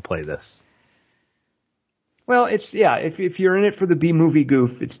why I'd want to play this. Well, if you're in it for the B-movie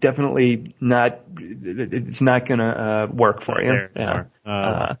goof, it's definitely not gonna work for you.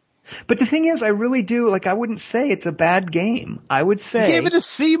 Yeah. But the thing is, I really do, I wouldn't say it's a bad game. I would say. You gave it a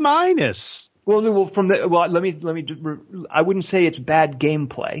C-. I wouldn't say it's bad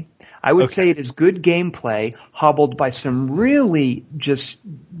gameplay. I would say it is good gameplay hobbled by some really just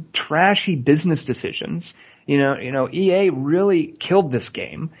trashy business decisions. EA really killed this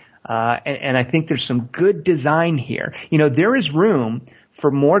game. And I think there's some good design here. There is room for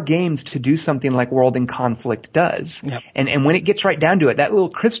more games to do something like World in Conflict does. Yep. And when it gets right down to it, that little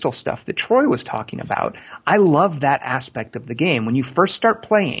crystal stuff that Troy was talking about, I love that aspect of the game. When you first start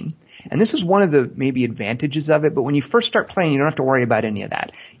playing, and this is one of the maybe advantages of it, but when you first start playing, you don't have to worry about any of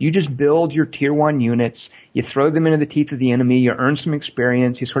that. You just build your tier 1 units, you throw them into the teeth of the enemy, you earn some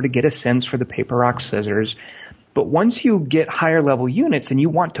experience, you sort of get a sense for the paper, rock, scissors. But once you get higher level units and you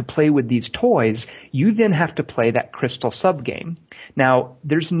want to play with these toys, you then have to play that crystal subgame. Now,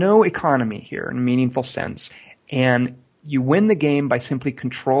 there's no economy here in a meaningful sense, and you win the game by simply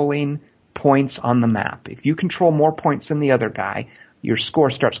controlling points on the map. If you control more points than the other guy, your score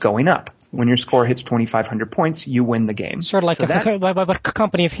starts going up. When your score hits 2,500 points, you win the game. Sort of like what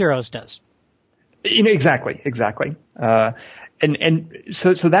Company of Heroes does. Exactly. And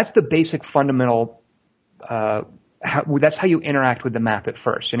so that's the basic fundamental. That's how you interact with the map at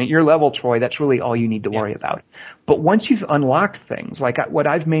first. And at your level, Troy, that's really all you need to worry about. But once you've unlocked things, like what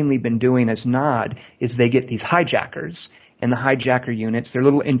I've mainly been doing as Nod, is they get these hijackers. And the hijacker units, they're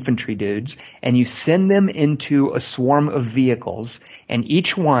little infantry dudes, and you send them into a swarm of vehicles, and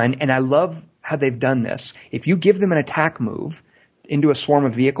each one, and I love how they've done this, if you give them an attack move into a swarm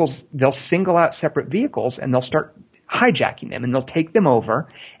of vehicles, they'll single out separate vehicles, and they'll start hijacking them, and they'll take them over,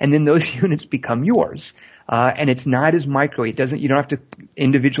 and then those units become yours. And it's not as micro. You don't have to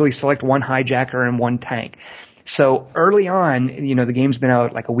individually select one hijacker and one tank. So early on, the game's been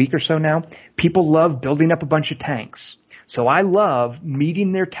out like a week or so now, people love building up a bunch of tanks. So I love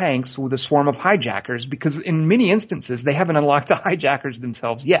meeting their tanks with a swarm of hijackers because in many instances they haven't unlocked the hijackers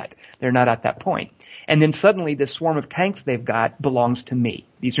themselves yet. They're not at that point. And then suddenly this swarm of tanks they've got belongs to me.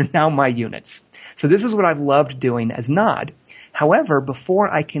 These are now my units. So this is what I've loved doing as Nod. However,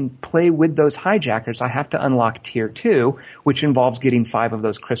 before I can play with those hijackers, I have to unlock Tier 2, which involves getting 5 of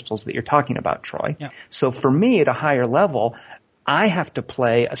those crystals that you're talking about, Troy. Yeah. So for me at a higher level, I have to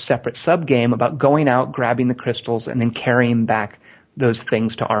play a separate sub-game about going out, grabbing the crystals, and then carrying back those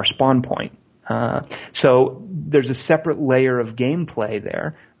things to our spawn point. So there's a separate layer of gameplay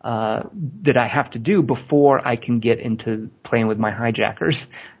there that I have to do before I can get into playing with my hijackers.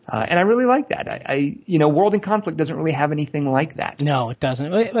 And I really like that. World in Conflict doesn't really have anything like that. No, it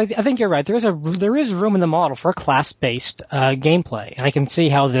doesn't. I think you're right. There is room in the model for a class-based gameplay, and I can see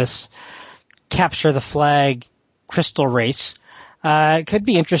how this capture the flag crystal race could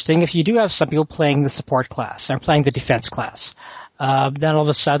be interesting if you do have some people playing the support class or playing the defense class. Then all of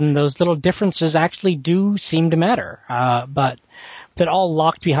a sudden those little differences actually do seem to matter. But they're all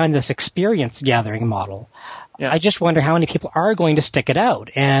locked behind this experience gathering model. Yeah. I just wonder how many people are going to stick it out.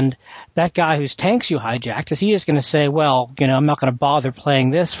 And that guy whose tanks you hijacked, is he just going to say, well, I'm not going to bother playing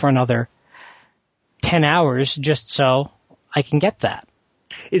this for another 10 hours just so I can get that?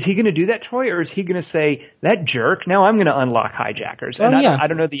 Is he going to do that, Troy, or is he going to say, that jerk, now I'm going to unlock hijackers? And I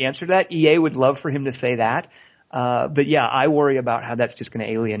don't know the answer to that. EA would love for him to say that. But yeah, I worry about how that's just going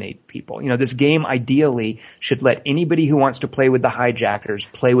to alienate people. This game ideally should let anybody who wants to play with the hijackers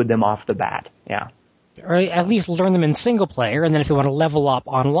play with them off the bat. Yeah. Or at least learn them in single player, and then if you want to level up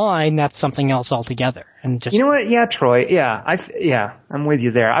online, that's something else altogether. And just, you know what? Yeah, Troy. Yeah, I'm with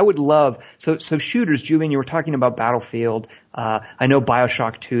you there. I would love so shooters. Julian, you were talking about Battlefield. I know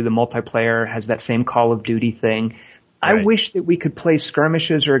BioShock 2, the multiplayer has that same Call of Duty thing. Right. I wish that we could play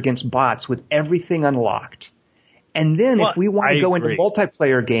skirmishes or against bots with everything unlocked. And then if we want to go into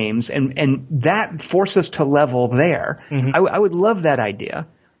multiplayer games and that force us to level there, I would love that idea.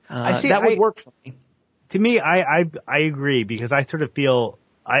 That would work for me. To me, I agree because I sort of feel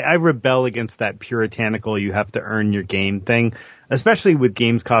I rebel against that puritanical you have to earn your game thing, especially with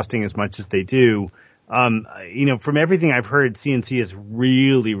games costing as much as they do. From everything I've heard, CNC is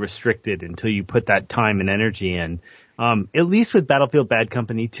really restricted until you put that time and energy in. At least with Battlefield Bad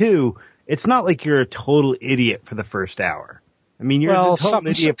Company 2, it's not like you're a total idiot for the first hour. I mean, you're a total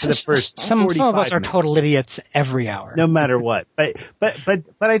idiot for the first 45 minutes. Some of us are total idiots every hour. No matter what. But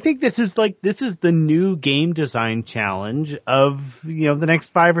I think this is the new game design challenge of, the next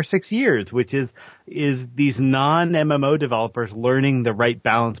 5 or 6 years, which is these non-MMO developers learning the right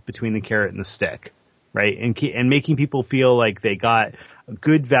balance between the carrot and the stick, right? And making people feel like they got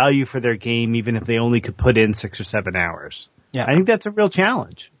good value for their game, even if they only could put in 6 or 7 hours. Yeah. I think that's a real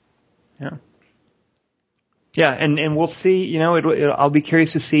challenge. Yeah. Yeah, and we'll see, I'll be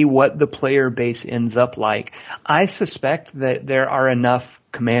curious to see what the player base ends up like. I suspect that there are enough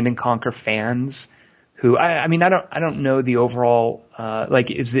Command & Conquer fans who I mean, I don't know the overall,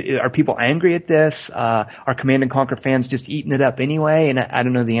 are people angry at this? Are Command and Conquer fans just eating it up anyway? And I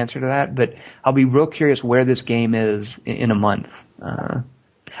don't know the answer to that, but I'll be real curious where this game is in a month.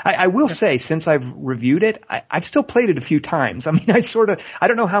 I will say, since I've reviewed it, I've still played it a few times. I mean, I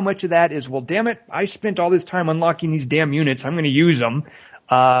don't know how much of that is, well, damn it, I spent all this time unlocking these damn units, I'm going to use them,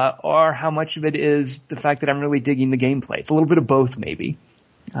 or how much of it is the fact that I'm really digging the gameplay. It's a little bit of both, maybe.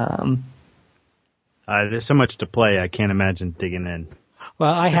 There's so much to play, I can't imagine digging in.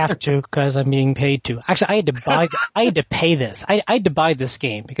 Well, I have to because I'm being paid to. Actually, I had to pay this. I had to buy this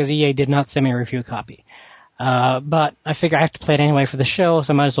game because EA did not send me a review copy. But I figure I have to play it anyway for the show,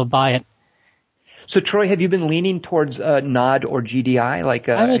 so I might as well buy it. So, Troy, have you been leaning towards NOD or GDI?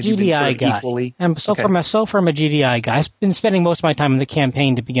 I'm a GDI guy. Equally? So far, I'm a GDI guy. I've been spending most of my time in the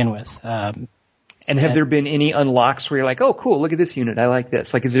campaign to begin with. And have there been any unlocks where you're like, oh, cool, look at this unit, I like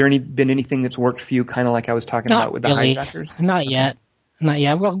this? Like, has there been anything that's worked for you, kind of like I was talking about with the hijackers? Not yet.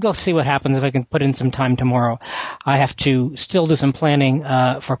 We'll see what happens if I can put in some time tomorrow. I have to still do some planning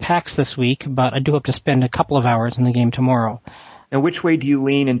for PAX this week, but I do have to spend a couple of hours in the game tomorrow. Now, which way do you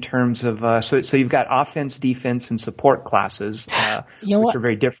lean in terms of so you've got offense, defense, and support classes, which are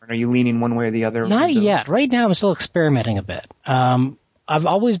very different. Are you leaning one way or the other? Not yet. Right now, I'm still experimenting a bit. I've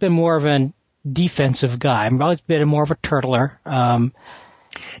always been more of a defensive guy. I've always been more of a turtler.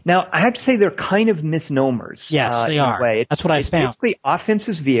 Now, I have to say they're kind of misnomers. Yes, they are. That's what I found. Basically, offense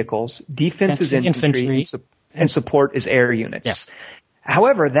is vehicles, defense is infantry, and support is air units. Yeah.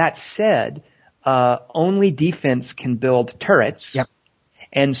 However, that said, only defense can build turrets. Yep.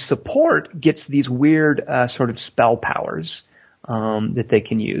 And support gets these weird sort of spell powers that they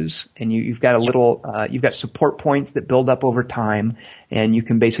can use. And you've got you've got support points that build up over time, and you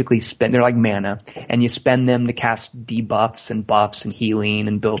can basically they're like mana, and you spend them to cast debuffs and buffs and healing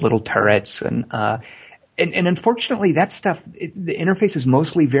and build little turrets. And unfortunately, that stuff, the interface is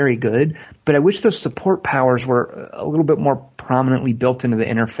mostly very good, but I wish those support powers were a little bit more prominently built into the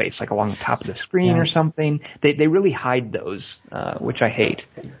interface, like along the top of the screen or something. They really hide those, which I hate.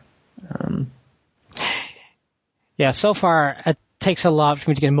 Yeah, so far it takes a lot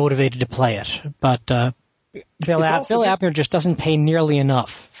for me to get motivated to play it, but Bill Abner just doesn't pay nearly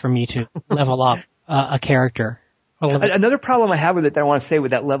enough for me to level up a character. Another problem I have with it that I want to say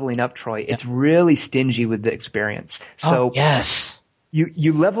with that leveling up, Troy, it's really stingy with the experience. So yes.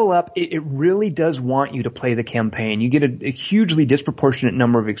 You level up, it really does want you to play the campaign. You get a hugely disproportionate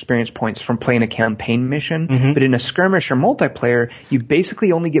number of experience points from playing a campaign mission, but in a skirmish or multiplayer, you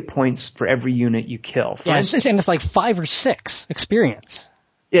basically only get points for every unit you kill. And it's like 5 or 6 experience.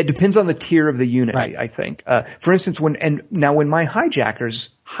 Yeah, it depends on the tier of the unit, right. I think. For instance, when my hijackers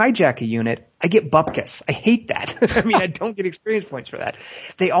hijack a unit, I get bupkis. I hate that. I mean, I don't get experience points for that.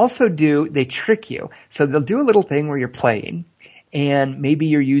 They trick you. So they'll do a little thing where you're playing, and maybe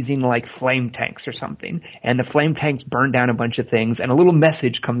you're using like flame tanks or something, and the flame tanks burn down a bunch of things, and a little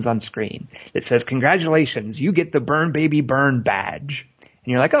message comes on screen that says, congratulations, you get the Burn Baby Burn badge.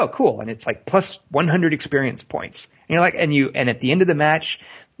 And you're like, oh, cool. And it's like plus 100 experience points. And you're like, and at the end of the match,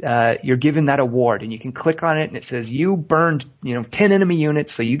 you're given that award, and you can click on it, and it says you burned, 10 enemy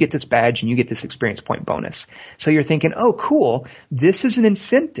units, so you get this badge and you get this experience point bonus. So you're thinking, oh, cool. This is an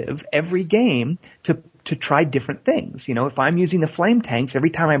incentive every game to try different things. If I'm using the flame tanks, every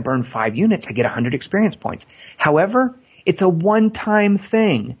time I burn 5 units, I get 100 experience points. However, it's a one-time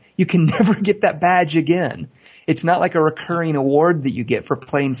thing. You can never get that badge again. It's not like a recurring award that you get for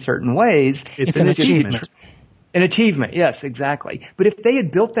playing certain ways. It's an achievement. An achievement, yes, exactly. But if they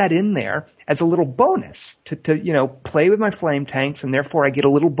had built that in there as a little bonus to play with my flame tanks, and therefore I get a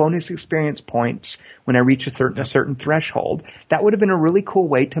little bonus experience points when I reach a certain threshold, that would have been a really cool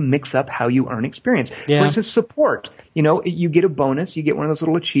way to mix up how you earn experience. Yeah. For instance, support. You get a bonus, you get one of those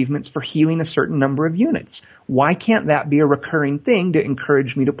little achievements for healing a certain number of units. Why can't that be a recurring thing to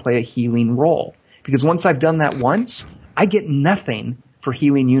encourage me to play a healing role? Because once I've done that once, I get nothing for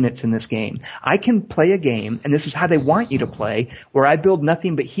healing units in this game. I can play a game, and this is how they want you to play, where I build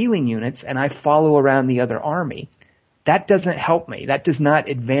nothing but healing units and I follow around the other army. That doesn't help me. That does not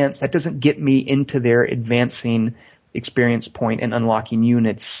advance. That doesn't get me into their advancing experience point and unlocking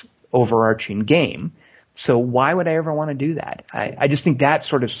units overarching game. So why would I ever want to do that? I just think that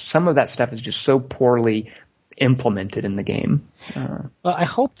some of that stuff is just so poorly implemented in the game. Well, I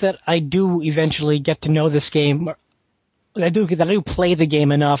hope that I do eventually get to know this game. I do play the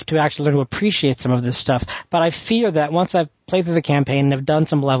game enough to actually learn to appreciate some of this stuff. But I fear that once I've played through the campaign and have done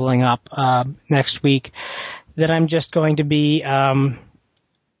some leveling up next week, that I'm just going to be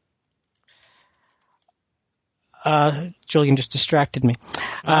Julian just distracted me.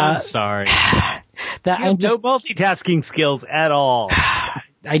 I'm sorry. that You have no multitasking skills at all.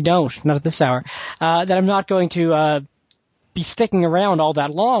 I don't, not at this hour. That I'm not going to be sticking around all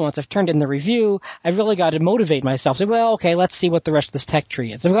that long. Once I've turned in the review, I've really got to motivate myself. Say, well, okay, let's see what the rest of this tech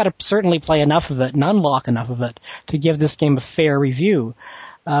tree is. I've got to certainly play enough of it and unlock enough of it to give this game a fair review.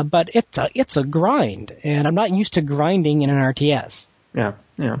 But it's a grind, and I'm not used to grinding in an RTS. Yeah.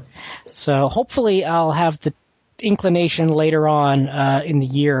 So hopefully I'll have the inclination later on in the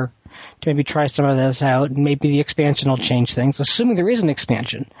year to maybe try some of this out, and maybe the expansion will change things, assuming there is an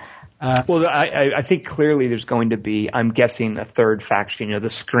expansion. Well, I think clearly there's going to be, I'm guessing, a third faction, the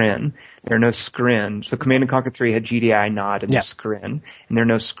Skrin. There are no Skrin. So Command & Conquer 3 had GDI Nod and the Skrin. And there are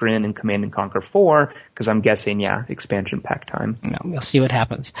no Skrin in Command & Conquer 4, because I'm guessing, expansion pack time. No, we'll see what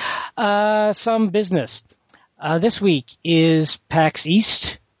happens. Some business. This week is PAX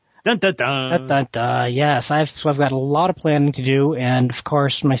East. Dun, dun, dun. Dun, dun, dun. Yes, I've got a lot of planning to do, and of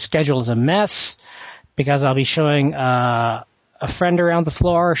course my schedule is a mess, because I'll be showing a friend around the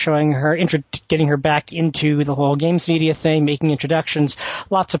floor, showing her, getting her back into the whole games media thing, making introductions,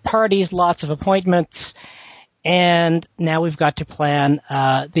 lots of parties, lots of appointments, and now we've got to plan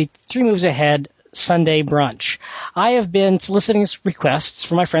the 3 Moves Ahead Sunday brunch. I have been soliciting requests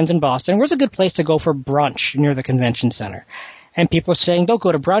from my friends in Boston. Where's a good place to go for brunch near the convention center? And people are saying, don't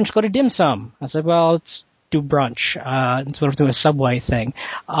go to brunch, go to dim sum. I said, well, let's do brunch. It's sort of doing a Subway thing.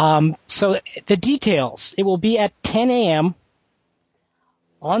 So the details, it will be at 10 a.m.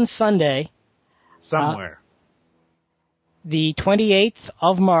 on Sunday. Somewhere. The 28th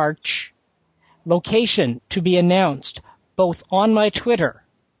of March. Location to be announced both on my Twitter.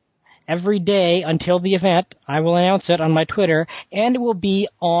 Every day until the event, I will announce it on my Twitter, and it will be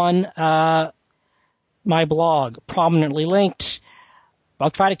on my blog, prominently linked. I'll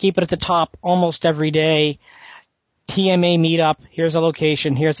try to keep it at the top almost every day. TMA meetup. Here's a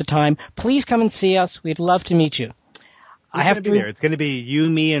location. Here's the time. Please come and see us. We'd love to meet you. I have to be there. It's going to be you,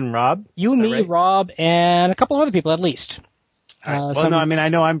 me, and Rob. You, me, right? Rob, and a couple of other people at least. Right. Well, no, I mean, I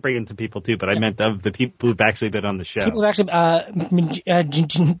know I'm bringing some people too, but I meant of the people who've actually been on the show. People who've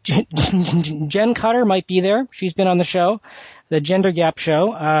actually, Jen Cutter might be there. She's been on the show, the Gender Gap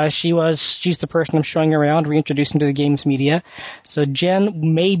show. She's the person I'm showing around, reintroducing to the games media. So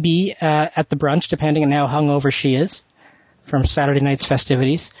Jen may be at the brunch, depending on how hungover she is from Saturday night's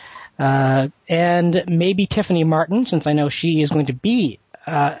festivities. And maybe Tiffany Martin, since I know she is going to be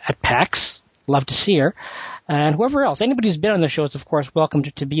at PAX. Love to see her. And whoever else, anybody who's been on the show is, of course, welcome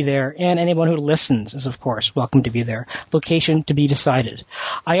to be there. And anyone who listens is, of course, welcome to be there. Location to be decided.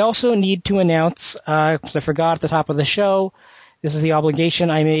 I also need to announce, because I forgot at the top of the show, this is the obligation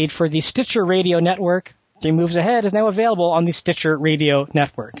I made for the Stitcher Radio Network. 3 Moves Ahead is now available on the Stitcher Radio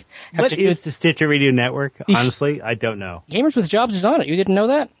Network. What is the Stitcher Radio Network? Honestly, I don't know. Gamers with Jobs is on it. You didn't know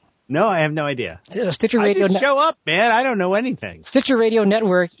that? No, I have no idea. Stitcher Radio. I just show up, man. I don't know anything. Stitcher Radio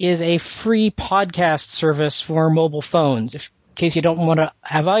Network is a free podcast service for mobile phones. In case you don't want to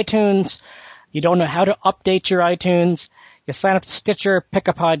have iTunes, you don't know how to update your iTunes, you sign up to Stitcher, pick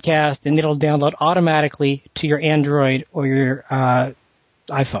a podcast, and it'll download automatically to your Android or your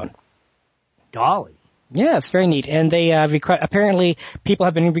iPhone. Golly. Yeah, it's very neat. And they apparently people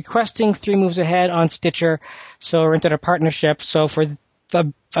have been requesting 3 Moves Ahead on Stitcher, so we're into a partnership. So for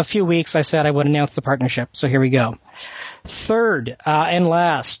a few weeks, I said I would announce the partnership, so here we go. Third and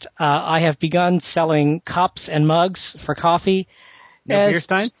last, I have begun selling cups and mugs for coffee. No beer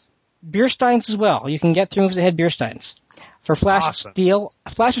steins? Beer steins as well. You can get 3 Moves Ahead beer steins. For Flash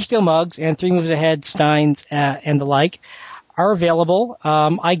of Steel mugs and 3 Moves Ahead steins and the like are available.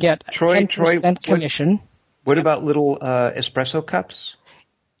 I get 10% commission. What about little espresso cups?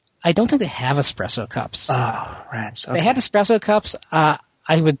 I don't think they have espresso cups. Oh, rats. Okay. They had espresso cups.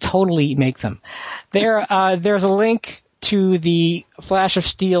 I would totally make them. There's a link to the Flash of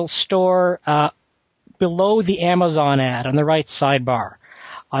Steel store below the Amazon ad on the right sidebar.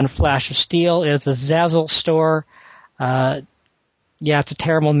 On Flash of Steel, it's a Zazzle store. It's a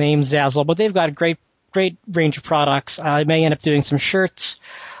terrible name, Zazzle, but they've got a great range of products. I may end up doing some shirts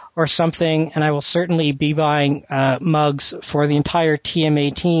or something, and I will certainly be buying mugs for the entire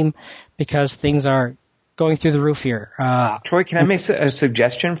TMA team because things are going through the roof here. Troy, can I make a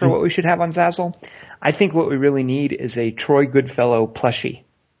suggestion for what we should have on Zazzle? I think what we really need is a Troy Goodfellow plushie.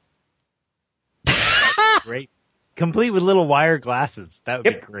 Great. Complete with little wire glasses. That would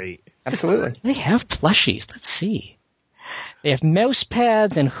be great. Absolutely. They have plushies. Let's see. They have mouse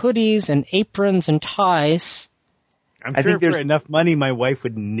pads and hoodies and aprons and ties. I'm sure for enough money, my wife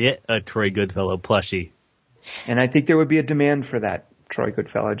would knit a Troy Goodfellow plushie. And I think there would be a demand for that Troy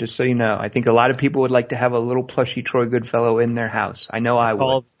Goodfellow, just so you know. I think a lot of people would like to have a little plushy Troy Goodfellow in their house. I know I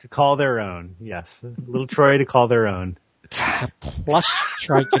would. To call their own, yes. Little Troy to call their own. Plush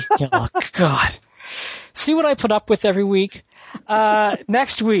Troy Goodfellow. God. See what I put up with every week?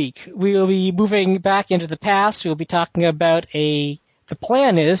 Next week, we will be moving back into the past. We'll be talking about the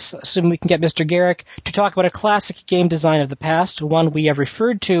plan is, assuming we can get Mr. Garrick, to talk about a classic game design of the past, one we have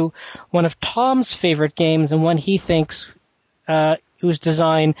referred to, one of Tom's favorite games, and one he thinks whose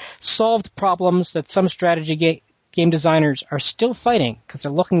design solved problems that some strategy game designers are still fighting because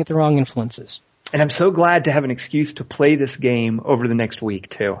they're looking at the wrong influences. And I'm so glad to have an excuse to play this game over the next week,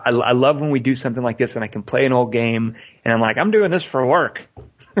 too. I love when we do something like this and I can play an old game, and I'm like, I'm doing this for work.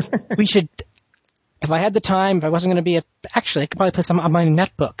 We should... If I had the time, if I wasn't going to be actually, I could probably play some on my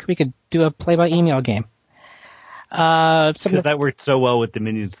netbook. We could do a play-by-email game. Because that worked so well with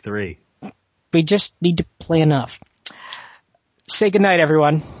Dominions 3. We just need to play enough. Say goodnight,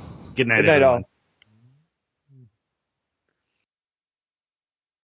 everyone. Good night, everyone. All.